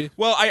accent, maybe.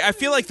 well, I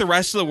feel like the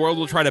rest of the world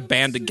will try to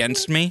band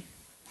against me.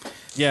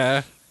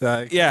 Yeah.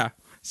 Yeah.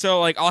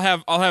 So I'll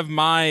have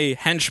my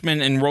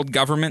henchmen and world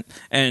government,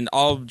 and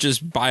I'll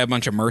just buy a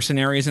bunch of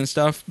mercenaries and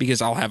stuff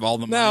because I'll have all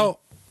the money. Now,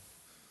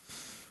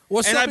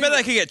 And I bet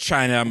I could get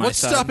China on my What's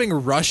side. stopping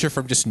Russia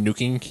from just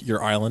nuking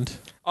your island?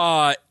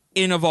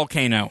 In a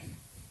volcano.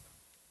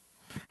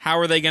 How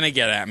are they going to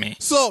get at me?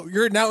 So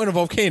you're now in a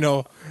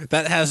volcano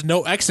that has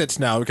no exits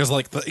now because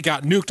it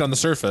got nuked on the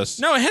surface.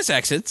 No, it has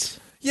exits.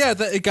 Yeah,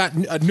 it got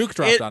a nuke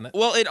dropped on it.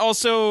 Well, it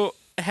also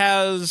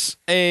has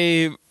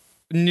a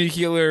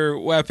nuclear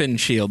weapon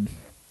shield.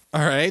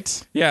 All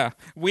right. Yeah,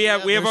 we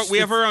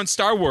have our own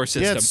Star Wars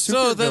system. Yeah, it's super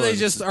So then they villains.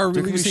 just are There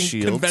can be releasing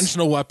shields.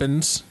 conventional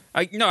weapons.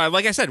 No,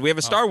 like I said, we have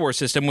a Star Wars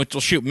system which will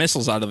shoot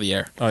missiles out of the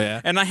air. Oh,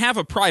 yeah? And I have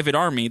a private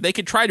army. They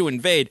could try to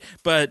invade,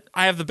 but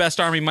I have the best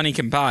army money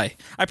can buy.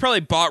 I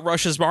probably bought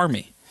Russia's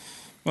army.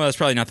 Well, that's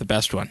probably not the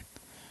best one.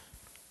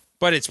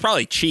 But it's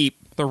probably cheap.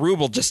 The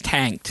ruble just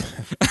tanked.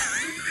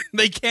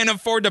 They can't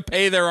afford to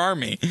pay their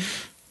army.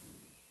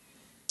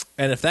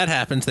 And if that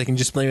happens, they can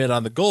just blame it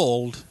on the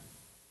gold.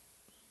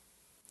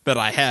 That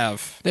I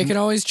have. They can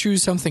always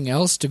choose something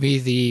else to be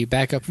the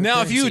backup for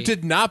Now, if you currency.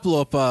 did not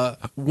blow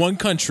up one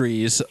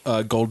country's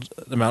gold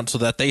amount so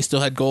that they still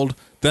had gold,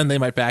 then they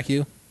might back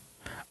you.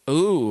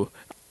 Ooh.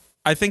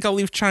 I think I'll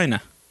leave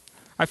China.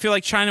 I feel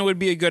like China would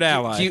be a good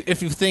ally.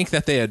 If you think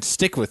that they'd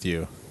stick with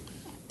you.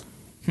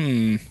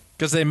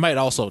 Because they might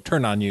also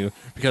turn on you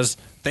because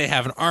they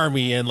have an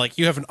army and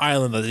you have an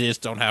island that they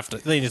just don't have to.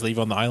 They just leave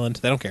on the island.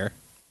 They don't care.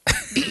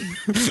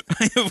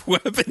 I have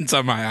weapons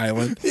on my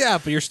island. Yeah,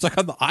 but you're stuck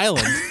on the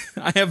island.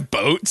 I have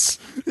boats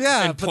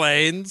Yeah, and but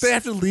planes. they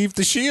have to leave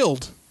the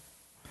shield.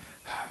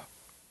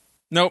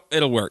 Nope,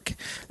 it'll work.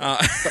 My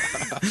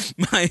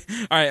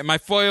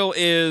foil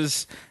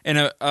is in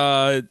a.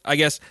 I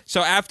guess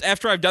so.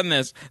 After I've done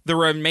this, the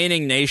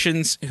remaining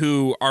nations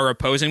who are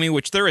opposing me,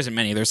 which there isn't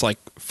many, there's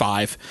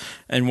 5,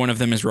 and one of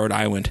them is Rhode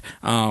Island.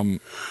 I'm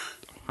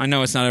I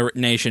know it's not a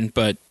nation,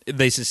 but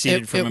they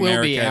seceded from It will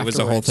be America. It was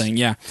a whole afterwards. thing.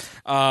 Yeah,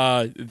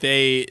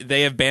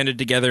 they have banded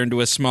together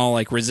into a small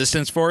like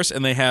resistance force,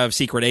 and they have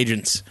secret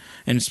agents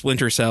and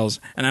splinter cells.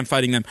 And I'm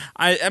fighting them.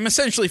 I'm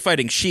essentially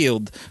fighting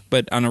Shield,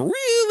 but on a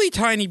really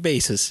tiny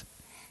basis.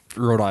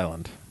 Rhode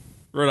Island.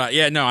 Rhode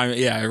Island.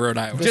 Rhode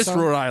Island. This Just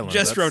Rhode Island.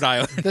 Just That's- Rhode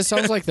Island. This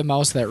sounds like the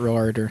mouse that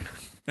roared. Or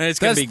And it's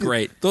gonna That's be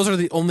great. Those are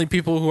the only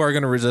people who are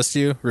going to resist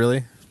you,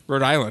 really?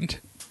 Rhode Island.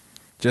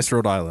 Just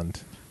Rhode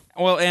Island.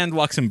 Well, and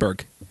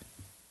Luxembourg.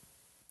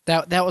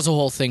 that was a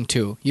whole thing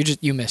too.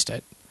 You missed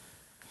it.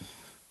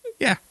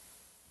 Yeah.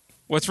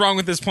 What's wrong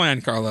with this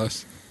plan,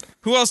 Carlos?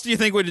 Who else do you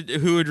think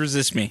who would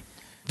resist me?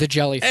 The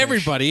jellyfish.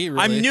 Everybody,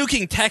 really. I'm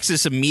nuking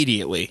Texas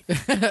immediately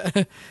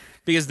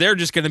because they're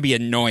just going to be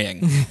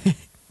annoying.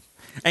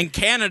 And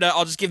Canada,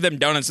 I'll just give them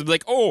donuts and be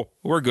like, "Oh,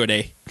 we're good,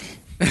 eh?"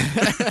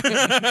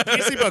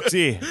 Easy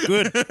Bucksy.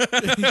 Good.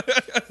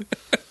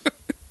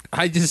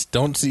 I just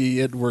don't see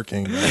it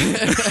working.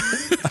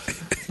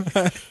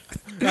 I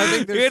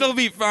think It'll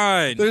be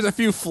fine. there's a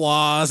few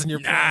flaws in your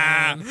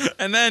plan.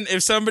 And then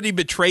if somebody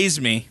betrays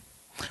me,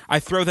 I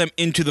throw them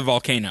into the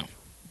volcano.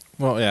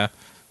 Well, yeah.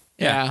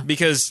 Yeah.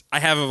 Because I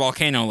have a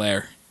volcano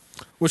lair.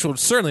 Which will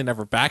certainly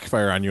never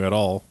backfire on you at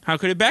all. How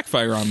could it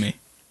backfire on me?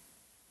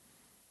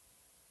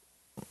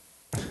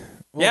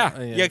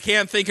 Well, You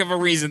can't think of a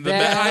reason.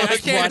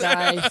 That's what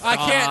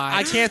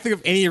I can't think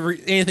of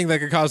anything that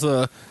could cause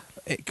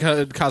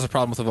a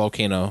problem with a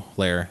volcano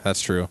layer.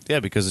 That's true.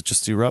 Yeah, because it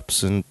just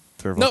erupts and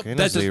for Nope, volcanoes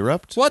that just- they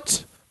erupt.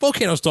 What?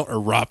 Volcanoes don't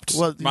erupt.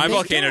 Well, My they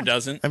volcano don't.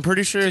 doesn't. I'm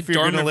pretty sure It's if a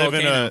you're going to dormant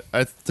live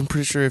volcano. I'm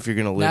pretty sure if you're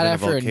going to live Not in a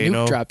after a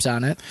volcano. nuke drops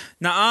on it.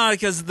 Nuh-uh,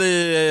 because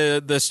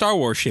the Star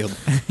Wars shield.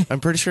 I'm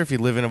pretty sure if you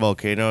live in a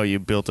volcano, you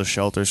built a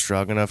shelter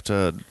strong enough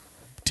to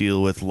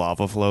deal with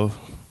lava flow.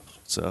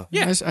 So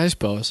Yeah. I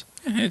suppose.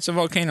 It's a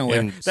volcano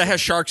lair And that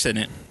has sharks in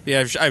it.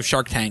 Yeah, I have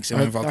shark tanks in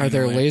my volcano Are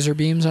there lair. laser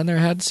beams on their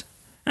heads?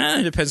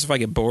 It depends if I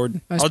get bored.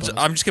 I suppose.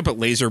 I'm just going to put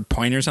laser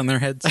pointers on their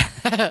heads.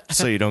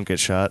 so you don't get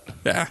shot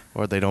Yeah.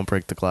 or they don't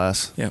break the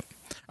glass. Yep.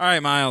 All right,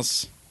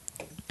 Miles.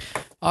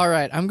 All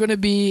right, I'm going to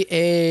be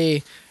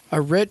a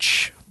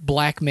rich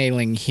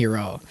blackmailing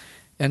hero,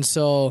 and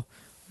so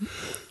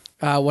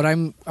what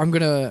I'm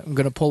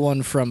gonna pull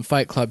one from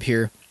Fight Club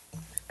here.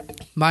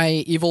 My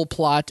evil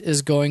plot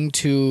is going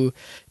to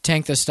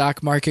tank the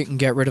stock market and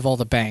get rid of all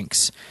the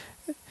banks,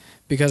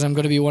 because I'm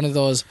going to be one of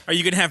those. Are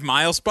you going to have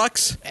Miles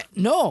bucks?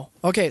 No,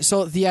 okay.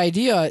 So the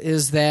idea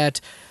is that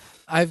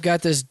I've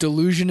got this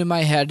delusion in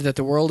my head that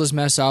the world is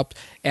messed up,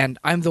 and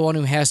I'm the one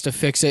who has to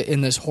fix it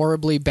in this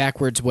horribly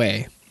backwards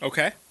way.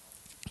 Okay.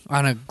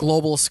 On a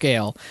global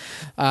scale.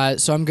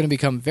 So I'm going to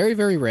become very,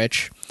 very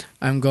rich.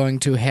 I'm going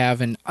to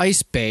have an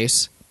ice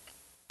base,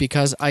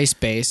 because ice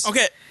base.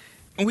 Okay.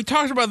 We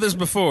talked about this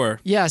before.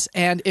 Yes,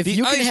 and if The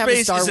you can ice have a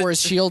base Star is a- Wars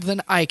shield,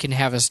 then I can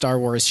have a Star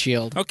Wars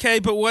shield. Okay,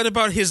 but what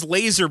about his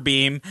laser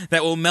beam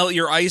that will melt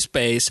your ice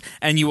base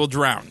and you will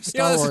drown?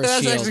 Star Wars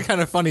that's shield. actually kind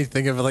of funny to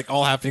think of it like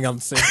all happening on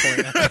the same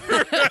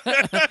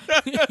point.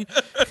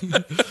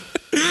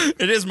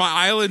 It is. My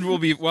island will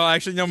be. Well,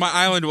 actually, no. My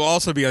island will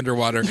also be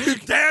underwater.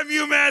 Damn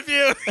you,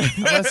 Matthew!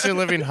 Unless you're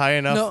living high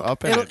enough No,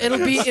 up in it. it'll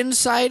be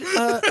inside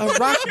a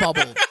rock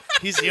bubble.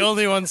 He's the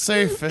only one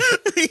safe.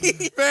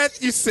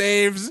 Matthew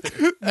saves.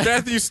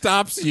 Matthew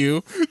stops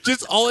you,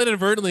 just all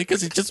inadvertently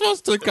because he just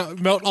wants to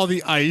melt all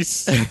the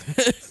ice.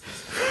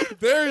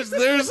 There's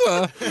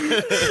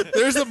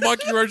a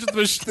monkey wrench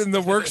in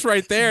the works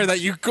right there that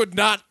you could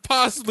not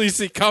possibly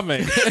see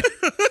coming.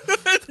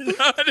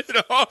 Not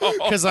at all.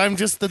 Because I'm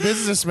just the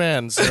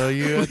businessman, so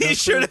you... We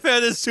should have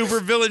had a super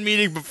villain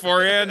meeting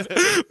beforehand.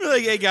 We're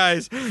like, hey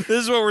guys, this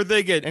is what we're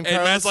thinking. And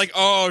Carlos- Matt's like,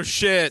 oh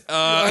shit.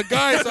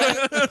 Guys,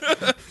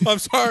 I'm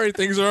sorry,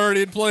 things are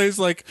already in place.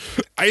 Like,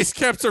 ice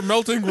caps are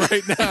melting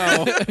right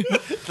now.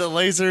 The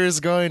laser is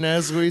going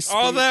as we speak.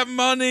 all that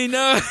money,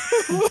 no.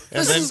 and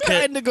This then is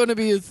kind of going to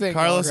be a thing.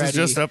 Carlos already. is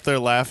just up there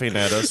laughing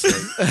at us.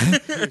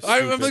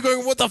 Like, I'm like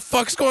going, what the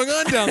fuck's going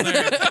on down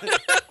there?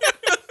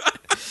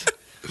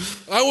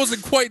 I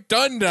wasn't quite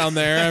done down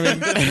there. I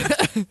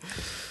mean,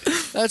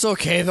 That's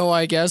okay, though,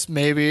 I guess,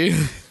 maybe.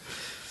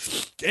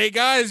 hey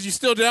guys, you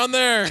still down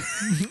there?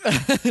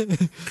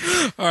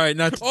 All right,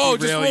 not to Oh,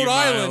 just derail Rhode you,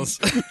 Island. Miles.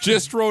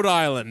 Just Rhode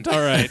Island. All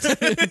right.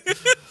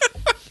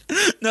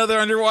 No, they're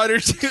underwater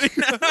too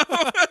now.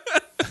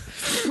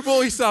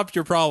 Well, he stopped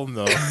your problem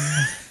though.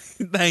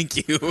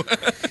 Thank you.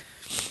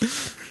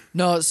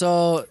 No,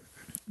 so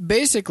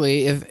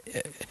basically, if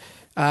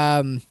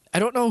I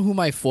don't know who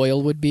my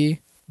foil would be,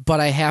 but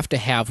I have to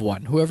have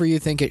one. Whoever you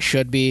think it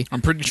should be.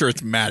 I'm pretty sure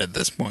it's Matt at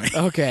this point.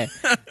 Okay.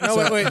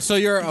 No, wait. So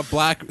you're a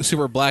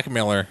super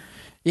blackmailer.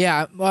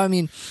 Yeah, well, I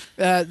mean,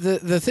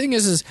 the thing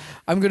is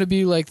I'm going to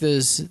be like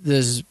this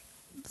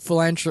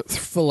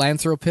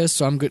philanthropist.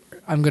 So I'm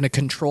going to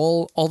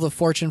control all the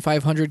Fortune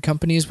 500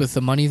 companies with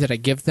the money that I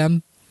give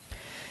them,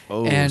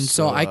 oh, and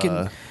so I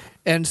can.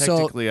 And so,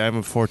 Technically, I'm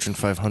a Fortune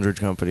 500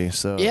 company,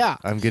 so Yeah.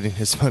 I'm getting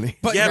his money.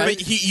 But yeah, right?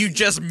 but you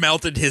just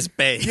melted his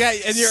base. Yeah,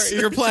 and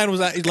your plan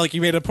was that, like,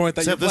 you made a point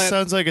that your Except this plan,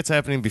 sounds like it's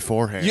happening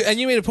beforehand.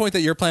 you made a point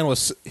that your plan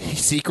was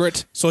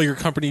secret, so your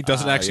company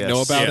doesn't actually know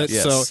yes, about yes, it.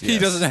 yes, So he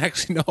yes. doesn't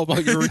actually know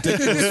about your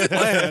ridiculous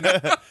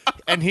plan.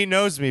 And he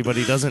knows me, but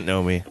he doesn't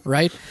know me.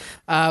 right?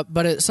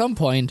 But at some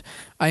point,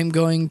 I'm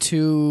going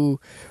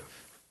to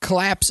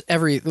collapse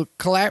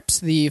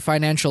the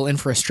financial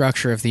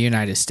infrastructure of the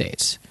United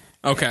States.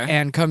 Okay.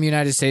 And come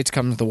United States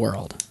comes the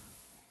world.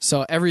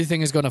 So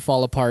everything is going to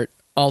fall apart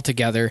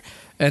altogether,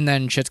 and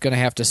then shit's going to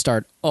have to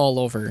start all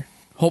over,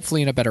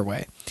 hopefully in a better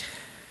way.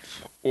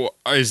 Well,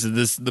 is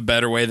this the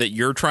better way that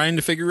you're trying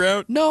to figure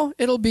out? No,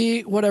 it'll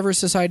be whatever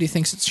society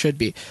thinks it should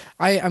be.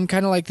 I'm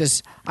kind of like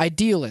this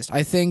idealist.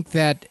 I think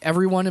that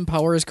everyone in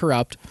power is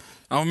corrupt.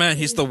 Oh man,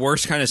 he's the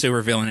worst kind of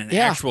supervillain, an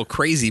Yeah. actual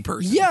crazy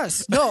person.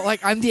 Yes. No,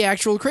 like I'm the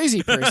actual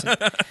crazy person.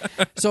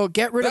 So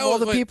get rid of all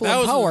the people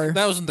in power.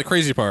 That wasn't the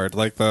crazy part.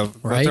 Like that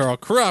Right. they're all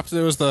corrupt.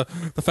 It was the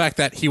fact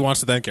that he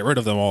wants to then get rid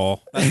of them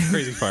all. That's the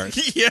crazy part.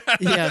 Yeah.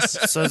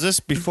 Yes. So is this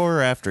before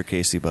or after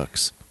Casey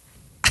Bucks?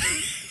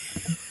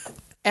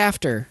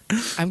 After.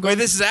 I'm Wait, going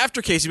this is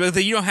after Casey, but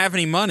you don't have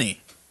any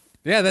money.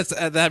 Yeah,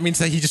 that means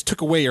that he just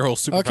took away your whole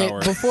Okay,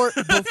 superpower.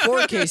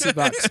 before Casey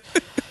Bucks.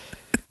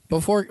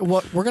 We're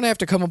going to have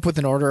to come up with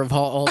an order of how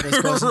all this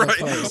goes into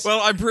place. Well,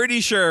 I'm pretty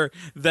sure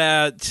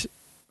that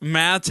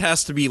Matt's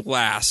has to be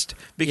last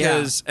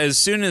because as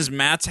soon as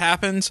Matt's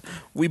happens,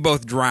 we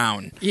both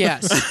drown.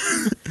 Yes.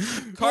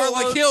 Carl,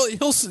 like he'll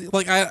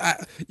like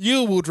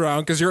you will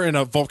drown because you're in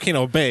a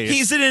volcano base.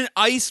 He's in an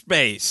ice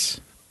base.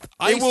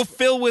 Ice- It will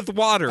fill with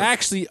water.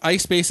 Actually,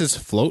 ice bases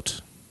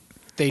float.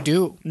 They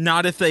do.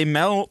 Not if they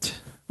melt.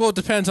 Well, it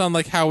depends on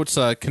like how it's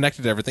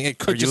connected to everything.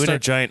 It Are could you just in a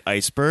start. giant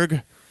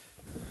iceberg?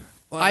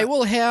 I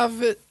will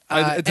have it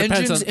depends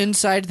engines on-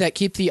 inside that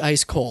keep the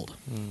ice cold.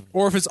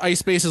 Or if its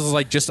ice base is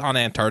like just on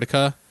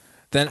Antarctica,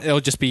 then it'll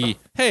just be,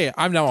 hey,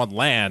 I'm now on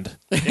land.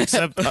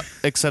 Except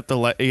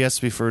he has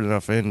to be further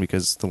enough in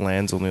because the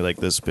land's only like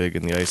this big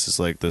and the ice is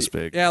like this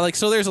big. Yeah, like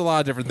so. There's a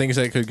lot of different things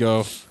that could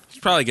go. He's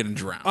probably going to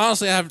drown.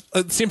 Honestly,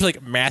 it seems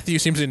like Matthew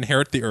seems to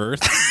inherit the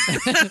Earth.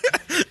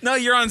 No,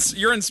 you're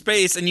in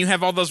space and you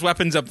have all those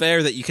weapons up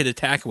there that you could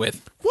attack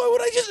with.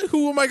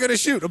 Who am I going to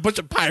shoot? A bunch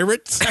of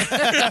pirates?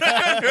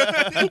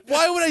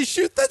 Why would I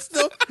shoot? That's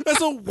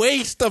a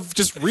waste of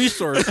just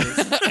resources.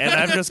 And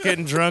I'm just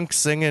getting drunk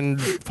singing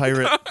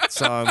pirate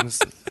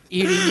songs.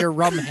 Eating your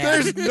rum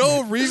ham. There's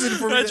no reason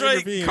for me That's to right.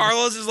 intervene.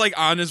 Carlos is like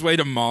on his way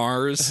to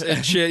Mars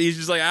and shit. He's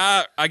just like,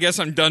 I guess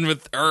I'm done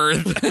with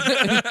Earth.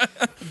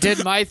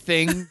 Did my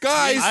thing.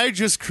 Guys, I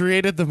just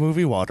created the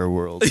movie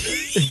Waterworld.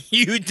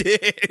 You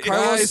did.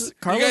 Carlos, you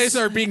guys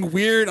are being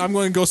weird. I'm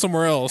going to go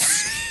somewhere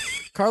else.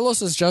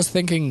 Carlos is just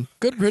thinking,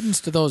 good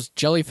riddance to those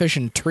jellyfish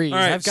and trees. All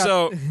right, I've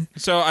got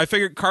so I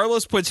figured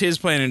Carlos puts his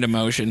plan into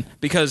motion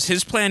because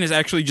his plan is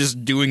actually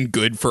just doing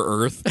good for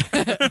Earth.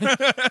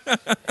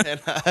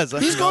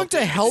 He's going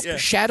to help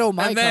shadow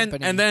my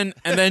company. and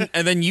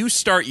then you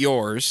start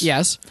yours.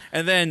 Yes.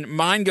 And then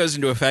mine goes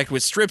into effect,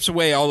 which strips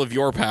away all of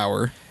your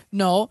power.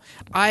 No,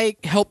 I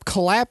help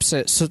collapse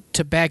it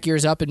to back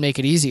yours up and make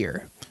it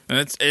easier.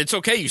 And it's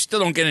okay. You still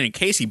don't get any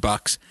Casey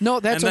bucks. No,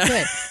 that's And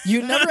okay.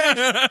 You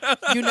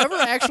never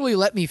actually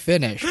let me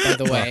finish, by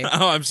the way.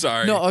 Oh, I'm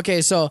sorry. No,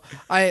 okay, so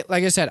like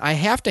I said, I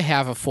have to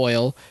have a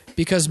foil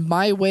because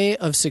my way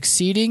of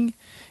succeeding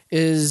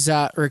is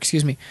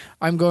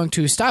I'm going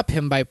to stop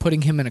him by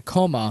putting him in a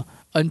coma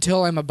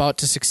until I'm about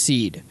to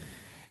succeed.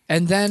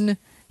 And then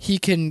he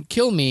can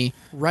kill me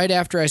right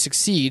after I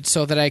succeed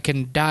so that I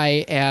can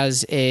die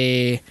as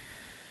a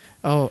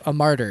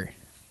martyr.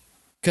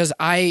 Because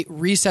I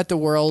reset the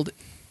world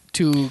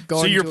to go.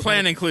 So your into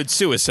plan includes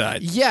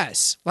suicide.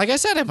 Yes, like I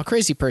said, I'm a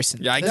crazy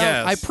person. Yeah, I No,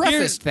 guess. I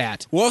prefaced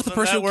that. What if the So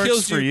person that who works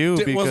kills for you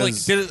did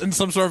because- did it in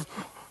some sort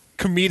of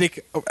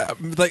comedic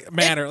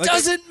manner? It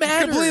doesn't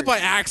matter. Completely by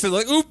accident.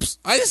 Like, oops,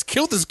 I just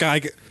killed this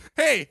guy.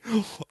 Hey,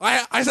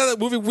 I saw that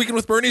movie Weekend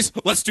with Bernie's.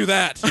 Let's do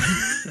that.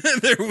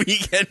 Their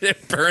weekend at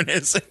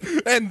Furnace.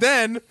 And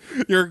then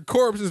your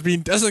corpse is being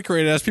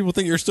desecrated as people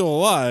think you're still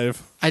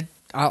alive.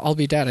 I'll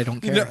be dead. I don't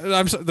care.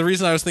 No, the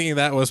reason I was thinking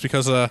that was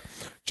because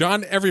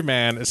John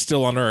Everyman is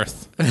still on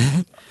Earth.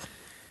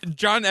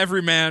 John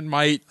Everyman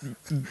might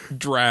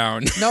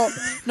drown.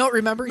 No.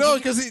 Remember? No,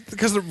 because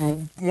the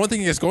one thing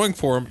he has going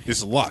for him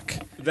is luck.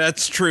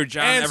 That's true.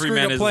 John And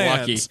Everyman screwed is up plans.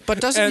 lucky.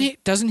 But And-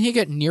 doesn't he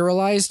get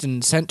neuralized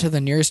and sent to the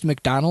nearest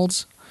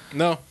McDonald's?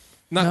 No,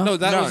 No?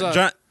 that No, was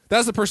John-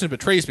 that's the person who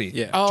betrays me.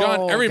 Yeah. Oh,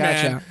 John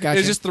Everyman gotcha.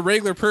 is just the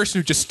regular person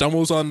who just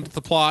stumbles on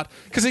the plot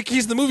because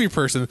he's the movie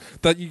person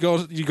that you go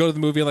to the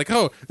movie and like,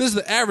 oh, this is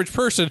the average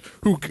person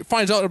who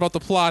finds out about the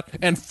plot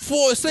and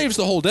saves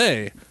the whole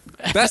day.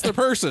 That's the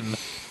person,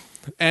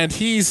 and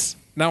he's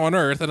now on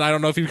Earth, and I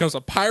don't know if he becomes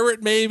a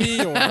pirate maybe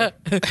or I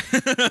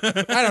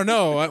don't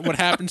know what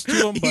happens to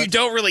him, You but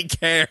don't really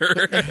care.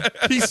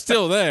 he's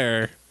still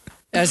there.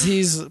 As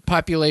he's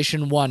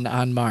population 1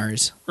 on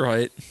Mars.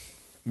 Right.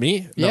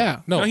 Me?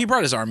 Yeah. No, he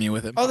brought his army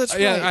with him. Oh, that's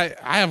right. Yeah,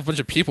 I have a bunch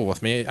of people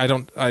with me.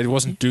 I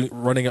wasn't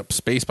running up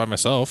space by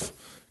myself.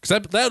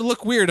 Because that would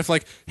look weird if,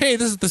 like, hey,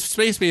 this is the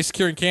space base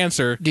curing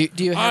cancer. Do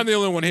you have, I'm the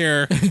only one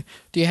here.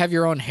 do you have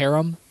your own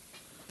harem?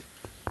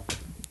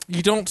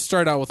 You don't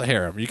start out with a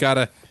harem. You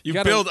gotta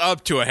build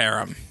up to a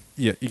harem.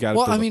 Yeah, you gotta.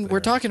 Well, build I up mean, the we're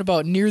harem. talking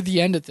about near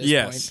the end at this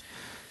point.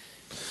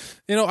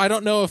 You know, I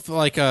don't know if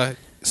like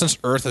since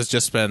Earth has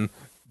just been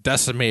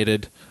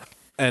decimated,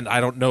 and I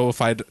don't know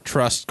if I'd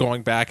trust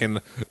going back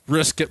and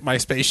risk my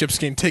spaceships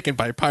getting taken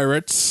by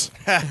pirates.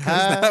 'Cause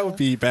that would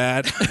be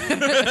bad.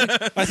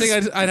 I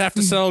think I'd have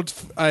to sell.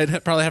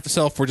 I'd probably have to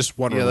sell for just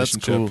one Yeah, that's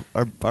relationship.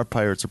 cool. Our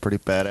pirates are pretty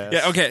badass.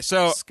 Yeah, okay,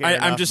 so Scaring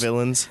I'm off just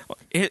villains.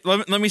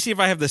 let me see if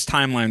I have this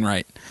timeline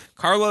right.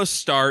 Carlos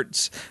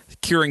starts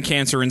curing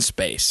cancer in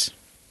space.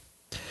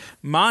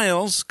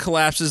 Miles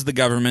collapses the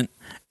government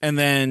and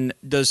then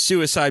does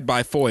suicide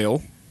by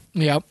foil.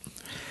 Yep.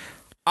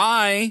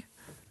 I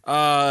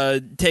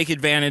take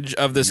advantage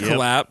of this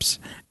collapse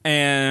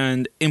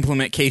and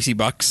implement Casey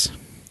Bucks.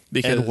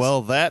 Because And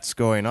while that's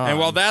going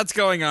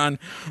on,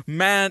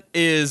 Matt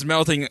is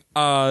melting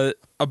a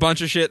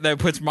bunch of shit that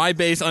puts my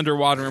base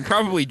underwater and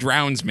probably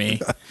drowns me.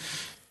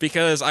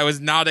 Because I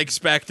was not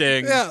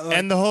expecting. Yeah,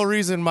 and the whole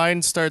reason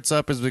mine starts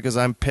up is because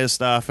I'm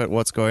pissed off at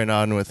what's going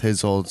on with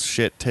his old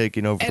shit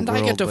taking over And the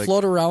world. I get to like-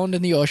 float around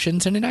in the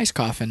oceans in an ice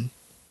coffin.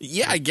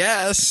 Yeah, I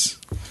guess.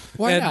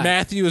 Why and not?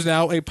 Matthew is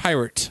now a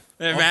pirate.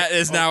 And Matt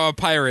is now a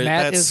pirate.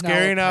 Matt That's is now a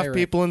scaring off pirate.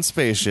 people in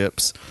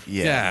spaceships.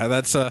 Yeah,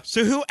 that's So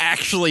who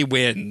actually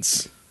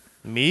wins?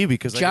 Me,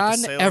 because I John get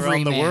to sail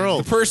around the Everyman.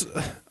 world. the person.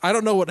 I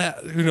don't know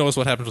who knows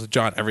what happens with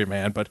John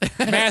Everyman, but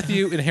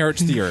Matthew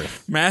inherits the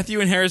Earth.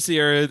 Matthew inherits the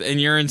Earth, and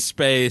you're in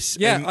space.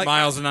 Yeah, and like,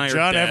 Miles and I are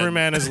John dead.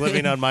 Everyman is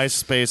living on my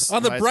space.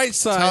 On the bright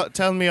side,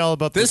 tell me all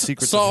about the This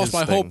secrets solves of my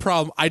his whole thing.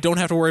 problem. I don't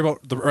have to worry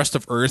about the rest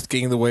of Earth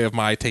getting in the way of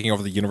my taking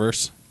over the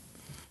universe.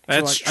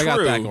 That's So I got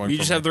true. that going You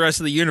for just me. have the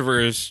rest of the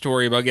universe to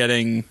worry about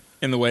getting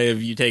in the way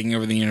of you taking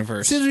over the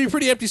universe. Seems to be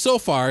pretty empty so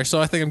far, so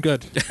I think I'm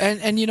good.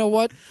 And you know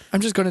what? I'm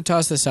just going to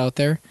toss this out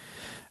there.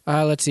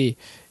 Let's see.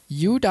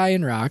 You die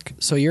in rock,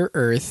 so you're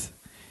Earth.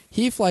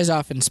 He flies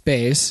off in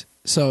space,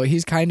 so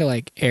he's kind of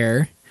like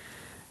air.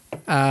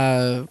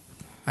 I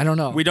don't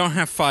know. We don't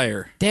have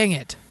fire. Dang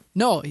it.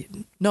 No. We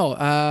have no,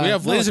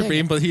 laser dang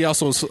beam, it. but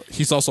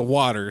he's also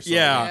water. So.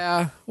 Yeah.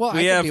 Yeah. Well, We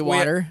I have could be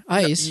water,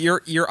 ice.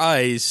 You're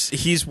ice.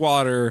 He's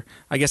water.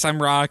 I guess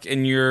I'm rock,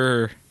 and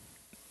you're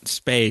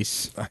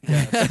space.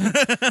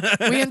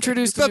 We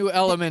introduced a new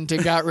element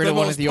and got rid The of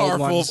one most of the old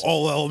powerful ones. of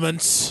all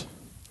elements.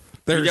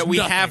 There's We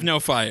nothing. have no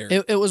fire.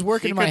 It was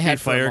working He in could my be head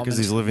for a fire because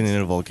moment. he's living in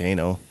a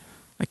volcano.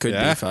 I could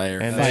Yeah. be fire.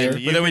 And Fire. then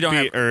you But then we could don't be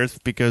have- Earth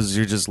because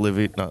you're just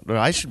living. No,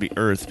 I should be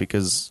Earth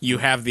because You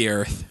have the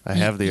Earth. I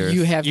have the Earth.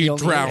 You have the You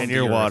only drown And the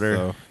your Earth, water.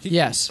 though.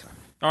 Yes.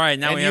 All right,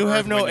 now and we you have have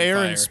Earth, no wind, and air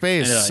fire, in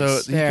space, and so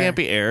ice. he There. can't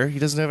be air. He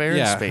doesn't have air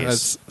Yeah, in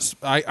space.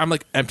 I'm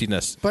like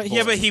emptiness. But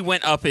Yeah, but he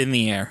went up in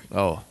the air.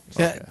 Oh,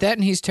 that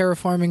and he's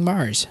terraforming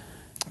Mars.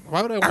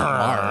 Why would I want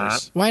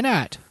Mars? Why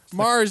not?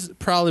 Mars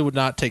probably would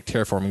not take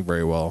terraforming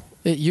very well.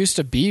 It used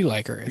to be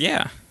like Earth.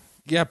 Yeah.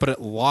 Yeah, but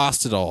it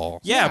lost it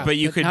all. Yeah, but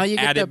you could now you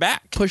get add to it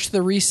back. Push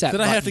the reset.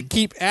 Then I have to button.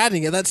 keep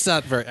adding it. That's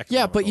not very economical.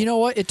 Yeah, but you know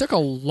what? It took a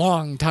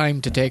long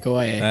time to take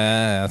away.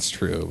 That's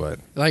true, but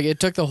Like it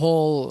took the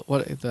whole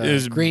It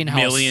was greenhouse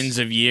millions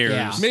of years.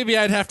 Yeah. maybe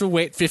I'd have to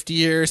wait 50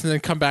 years and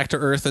then come back to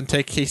Earth and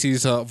take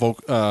Casey's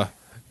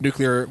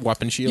nuclear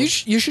weapon shield.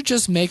 You should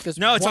just make this.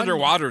 No, it's one-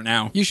 underwater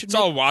now. You should It's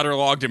all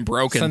waterlogged and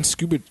broken. Send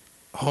scuba.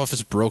 Oh, if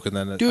it's broken,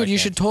 then Dude, you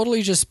should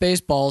totally just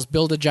Spaceballs,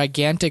 build a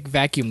gigantic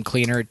vacuum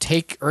cleaner,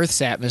 take Earth's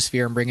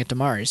atmosphere, and bring it to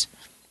Mars.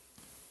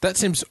 That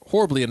seems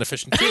horribly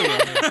inefficient too.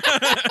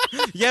 I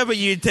mean, Yeah, but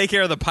you take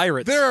care of the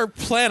pirates. there are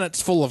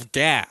planets full of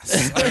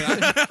gas,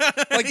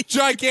 like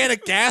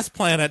gigantic gas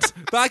planets.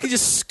 But I could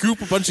just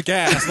scoop a bunch of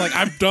gas. Like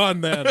I'm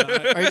done then.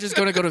 Are you just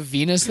going to go to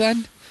Venus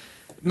then?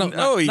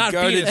 No, you not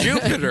go to Venus.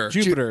 Jupiter.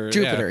 Jupiter,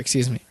 Jupiter, yeah.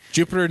 excuse me.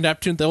 Jupiter,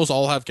 Neptune, those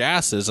all have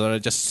gases. And I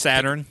just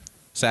Saturn.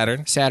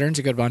 Saturn. Saturn's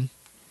a good one.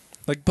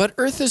 But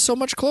Earth is so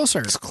much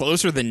closer. It's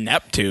closer than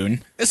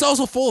Neptune. It's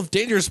also full of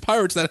dangerous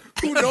pirates that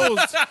who knows,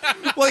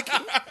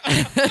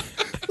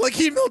 like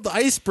he milled the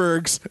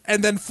icebergs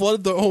and then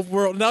flooded the whole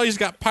world. Now he's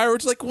got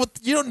pirates. Like what?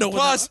 You don't know. what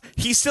Plus,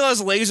 he still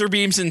has laser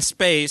beams in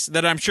space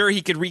that I'm sure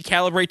he could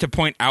recalibrate to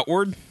point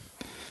outward.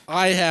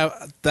 I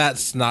have.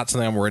 That's not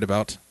something I'm worried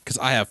about because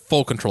I have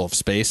full control of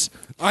space.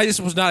 I just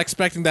was not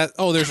expecting that.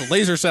 Oh, there's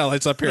laser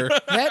satellites up here.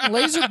 That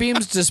laser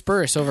beams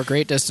disperse over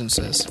great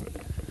distances.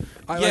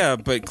 Yeah,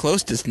 but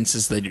close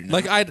distances they do not.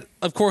 Like I'd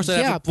have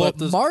Yeah, to blow but up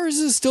this. Mars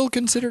is still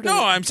considered.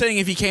 No, I'm saying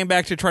if he came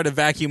back to try to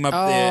vacuum up the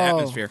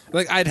atmosphere.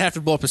 Like I'd have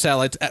to blow up the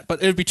satellites,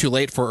 but it would be too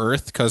late for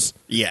Earth because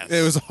Yes.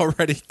 it was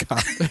already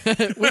gone.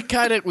 we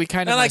kind of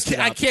and I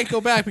messed can't go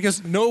back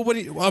because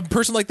nobody, a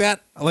person like that,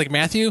 like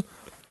Matthew,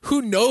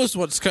 who knows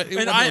what's coming.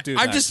 And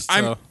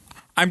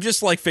I'm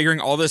just like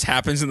figuring all this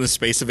happens in the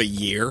space of a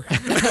year.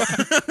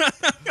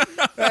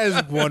 That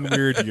is one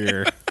weird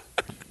year.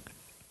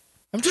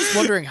 I'm just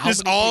wondering how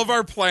Just many all of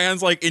our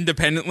plans like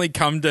independently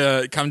come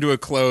to a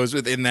close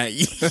within that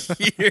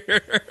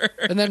year.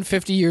 And then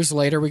 50 years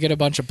later, we get a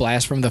bunch of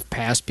blasts from the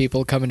past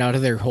people coming out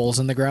of their holes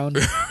in the ground.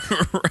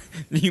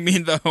 You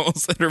mean the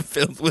holes that are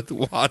filled with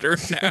water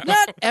now?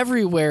 Not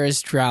everywhere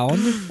is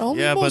drowned.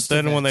 Only Yeah, but most of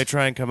then when it. they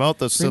try and come out,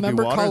 there'll still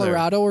Remember be water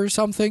Colorado or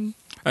something?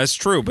 That's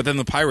true, but then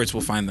the pirates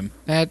will find them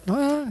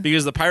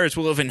because the pirates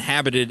will have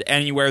inhabited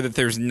anywhere that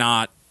there's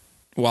not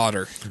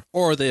water.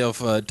 Or they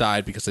have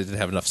died because they didn't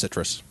have enough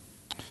citrus.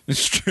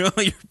 It's true.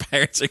 Your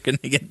pirates are going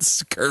to get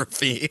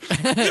scurvy.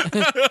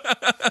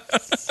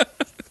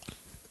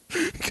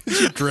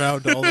 You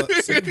drowned all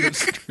the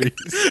citrus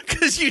trees.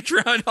 Because you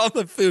drowned all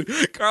the food.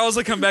 Carl's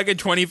will come back in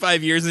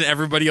 25 years and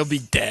everybody will be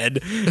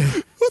dead.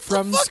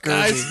 From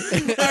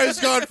scurvy. I was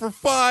gone for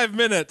 5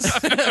 minutes.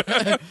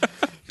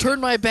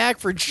 Turn my back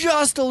for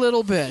just a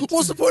little bit.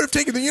 What's the point of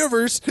taking the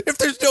universe if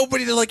there's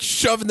nobody to like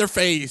shove in their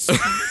face?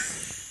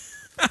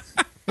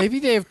 Maybe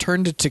they have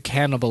turned it to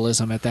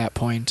cannibalism at that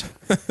point.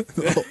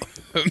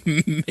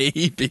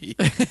 Maybe.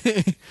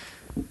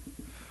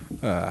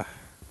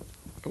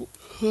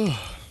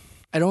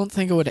 I don't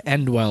think it would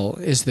end well,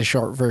 is the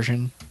short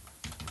version.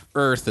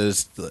 Earth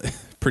is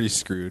pretty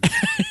screwed.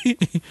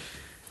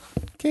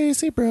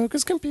 Casey broke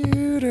his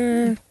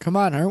computer. Come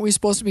on, aren't we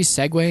supposed to be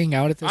segueing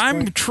out at this I'm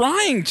point?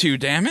 trying to,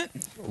 damn it.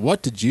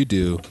 What did you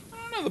do? I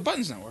don't know, the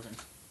button's not working.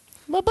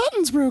 My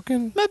button's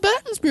broken. My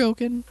button's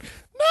broken.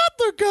 Not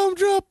the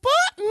gumdrop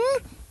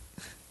button.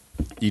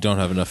 You don't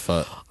have enough.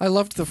 I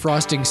loved the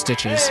frosting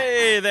stitches.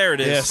 Hey, there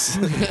it is.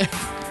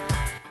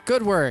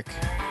 Good work.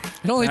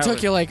 It only That took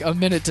was- you like a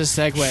minute to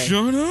segue.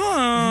 Shut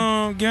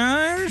up,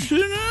 guys.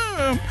 Shut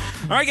up.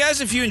 All right,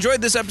 guys, if you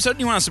enjoyed this episode and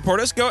you want to support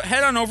us, go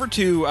head on over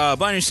to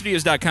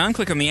blindnewstudios.com,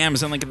 click on the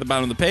Amazon link at the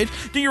bottom of the page,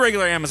 do your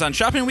regular Amazon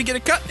shopping, we get a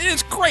cut, and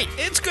it's great.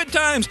 It's good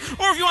times.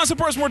 Or if you want to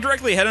support us more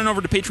directly, head on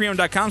over to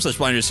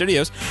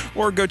patreon.com/blindnewstudios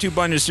or go to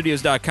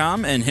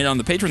blindnewstudios.com and hit on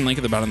the Patreon link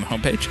at the bottom of the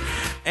homepage.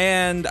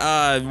 And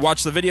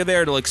watch the video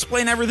there. It'll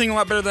explain everything a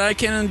lot better than I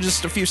can in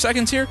just a few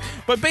seconds here.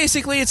 But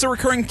basically, it's a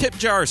recurring tip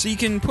jar, so you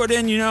can put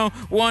in, $1,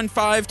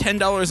 $5,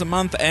 $10 a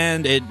month,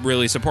 and it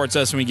really supports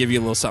us, and we give you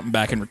a little something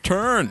back in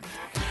return.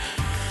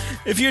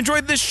 If you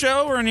enjoyed this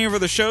show or any of our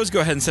other shows, go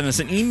ahead and send us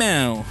an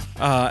email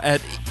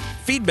at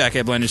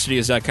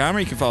feedback@blindnewstudios.com, or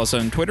you can follow us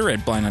on Twitter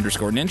at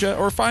blind_ninja,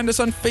 or find us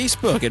on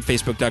Facebook at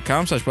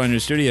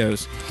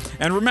facebook.com/blindnewstudios.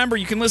 And remember,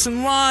 you can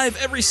listen live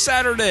every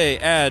Saturday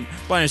at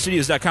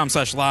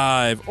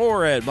blindnewstudios.com/live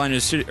or at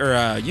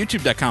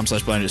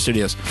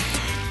youtube.com/blindnewstudios.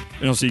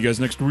 And I'll see you guys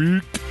next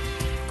week.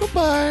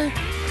 Goodbye.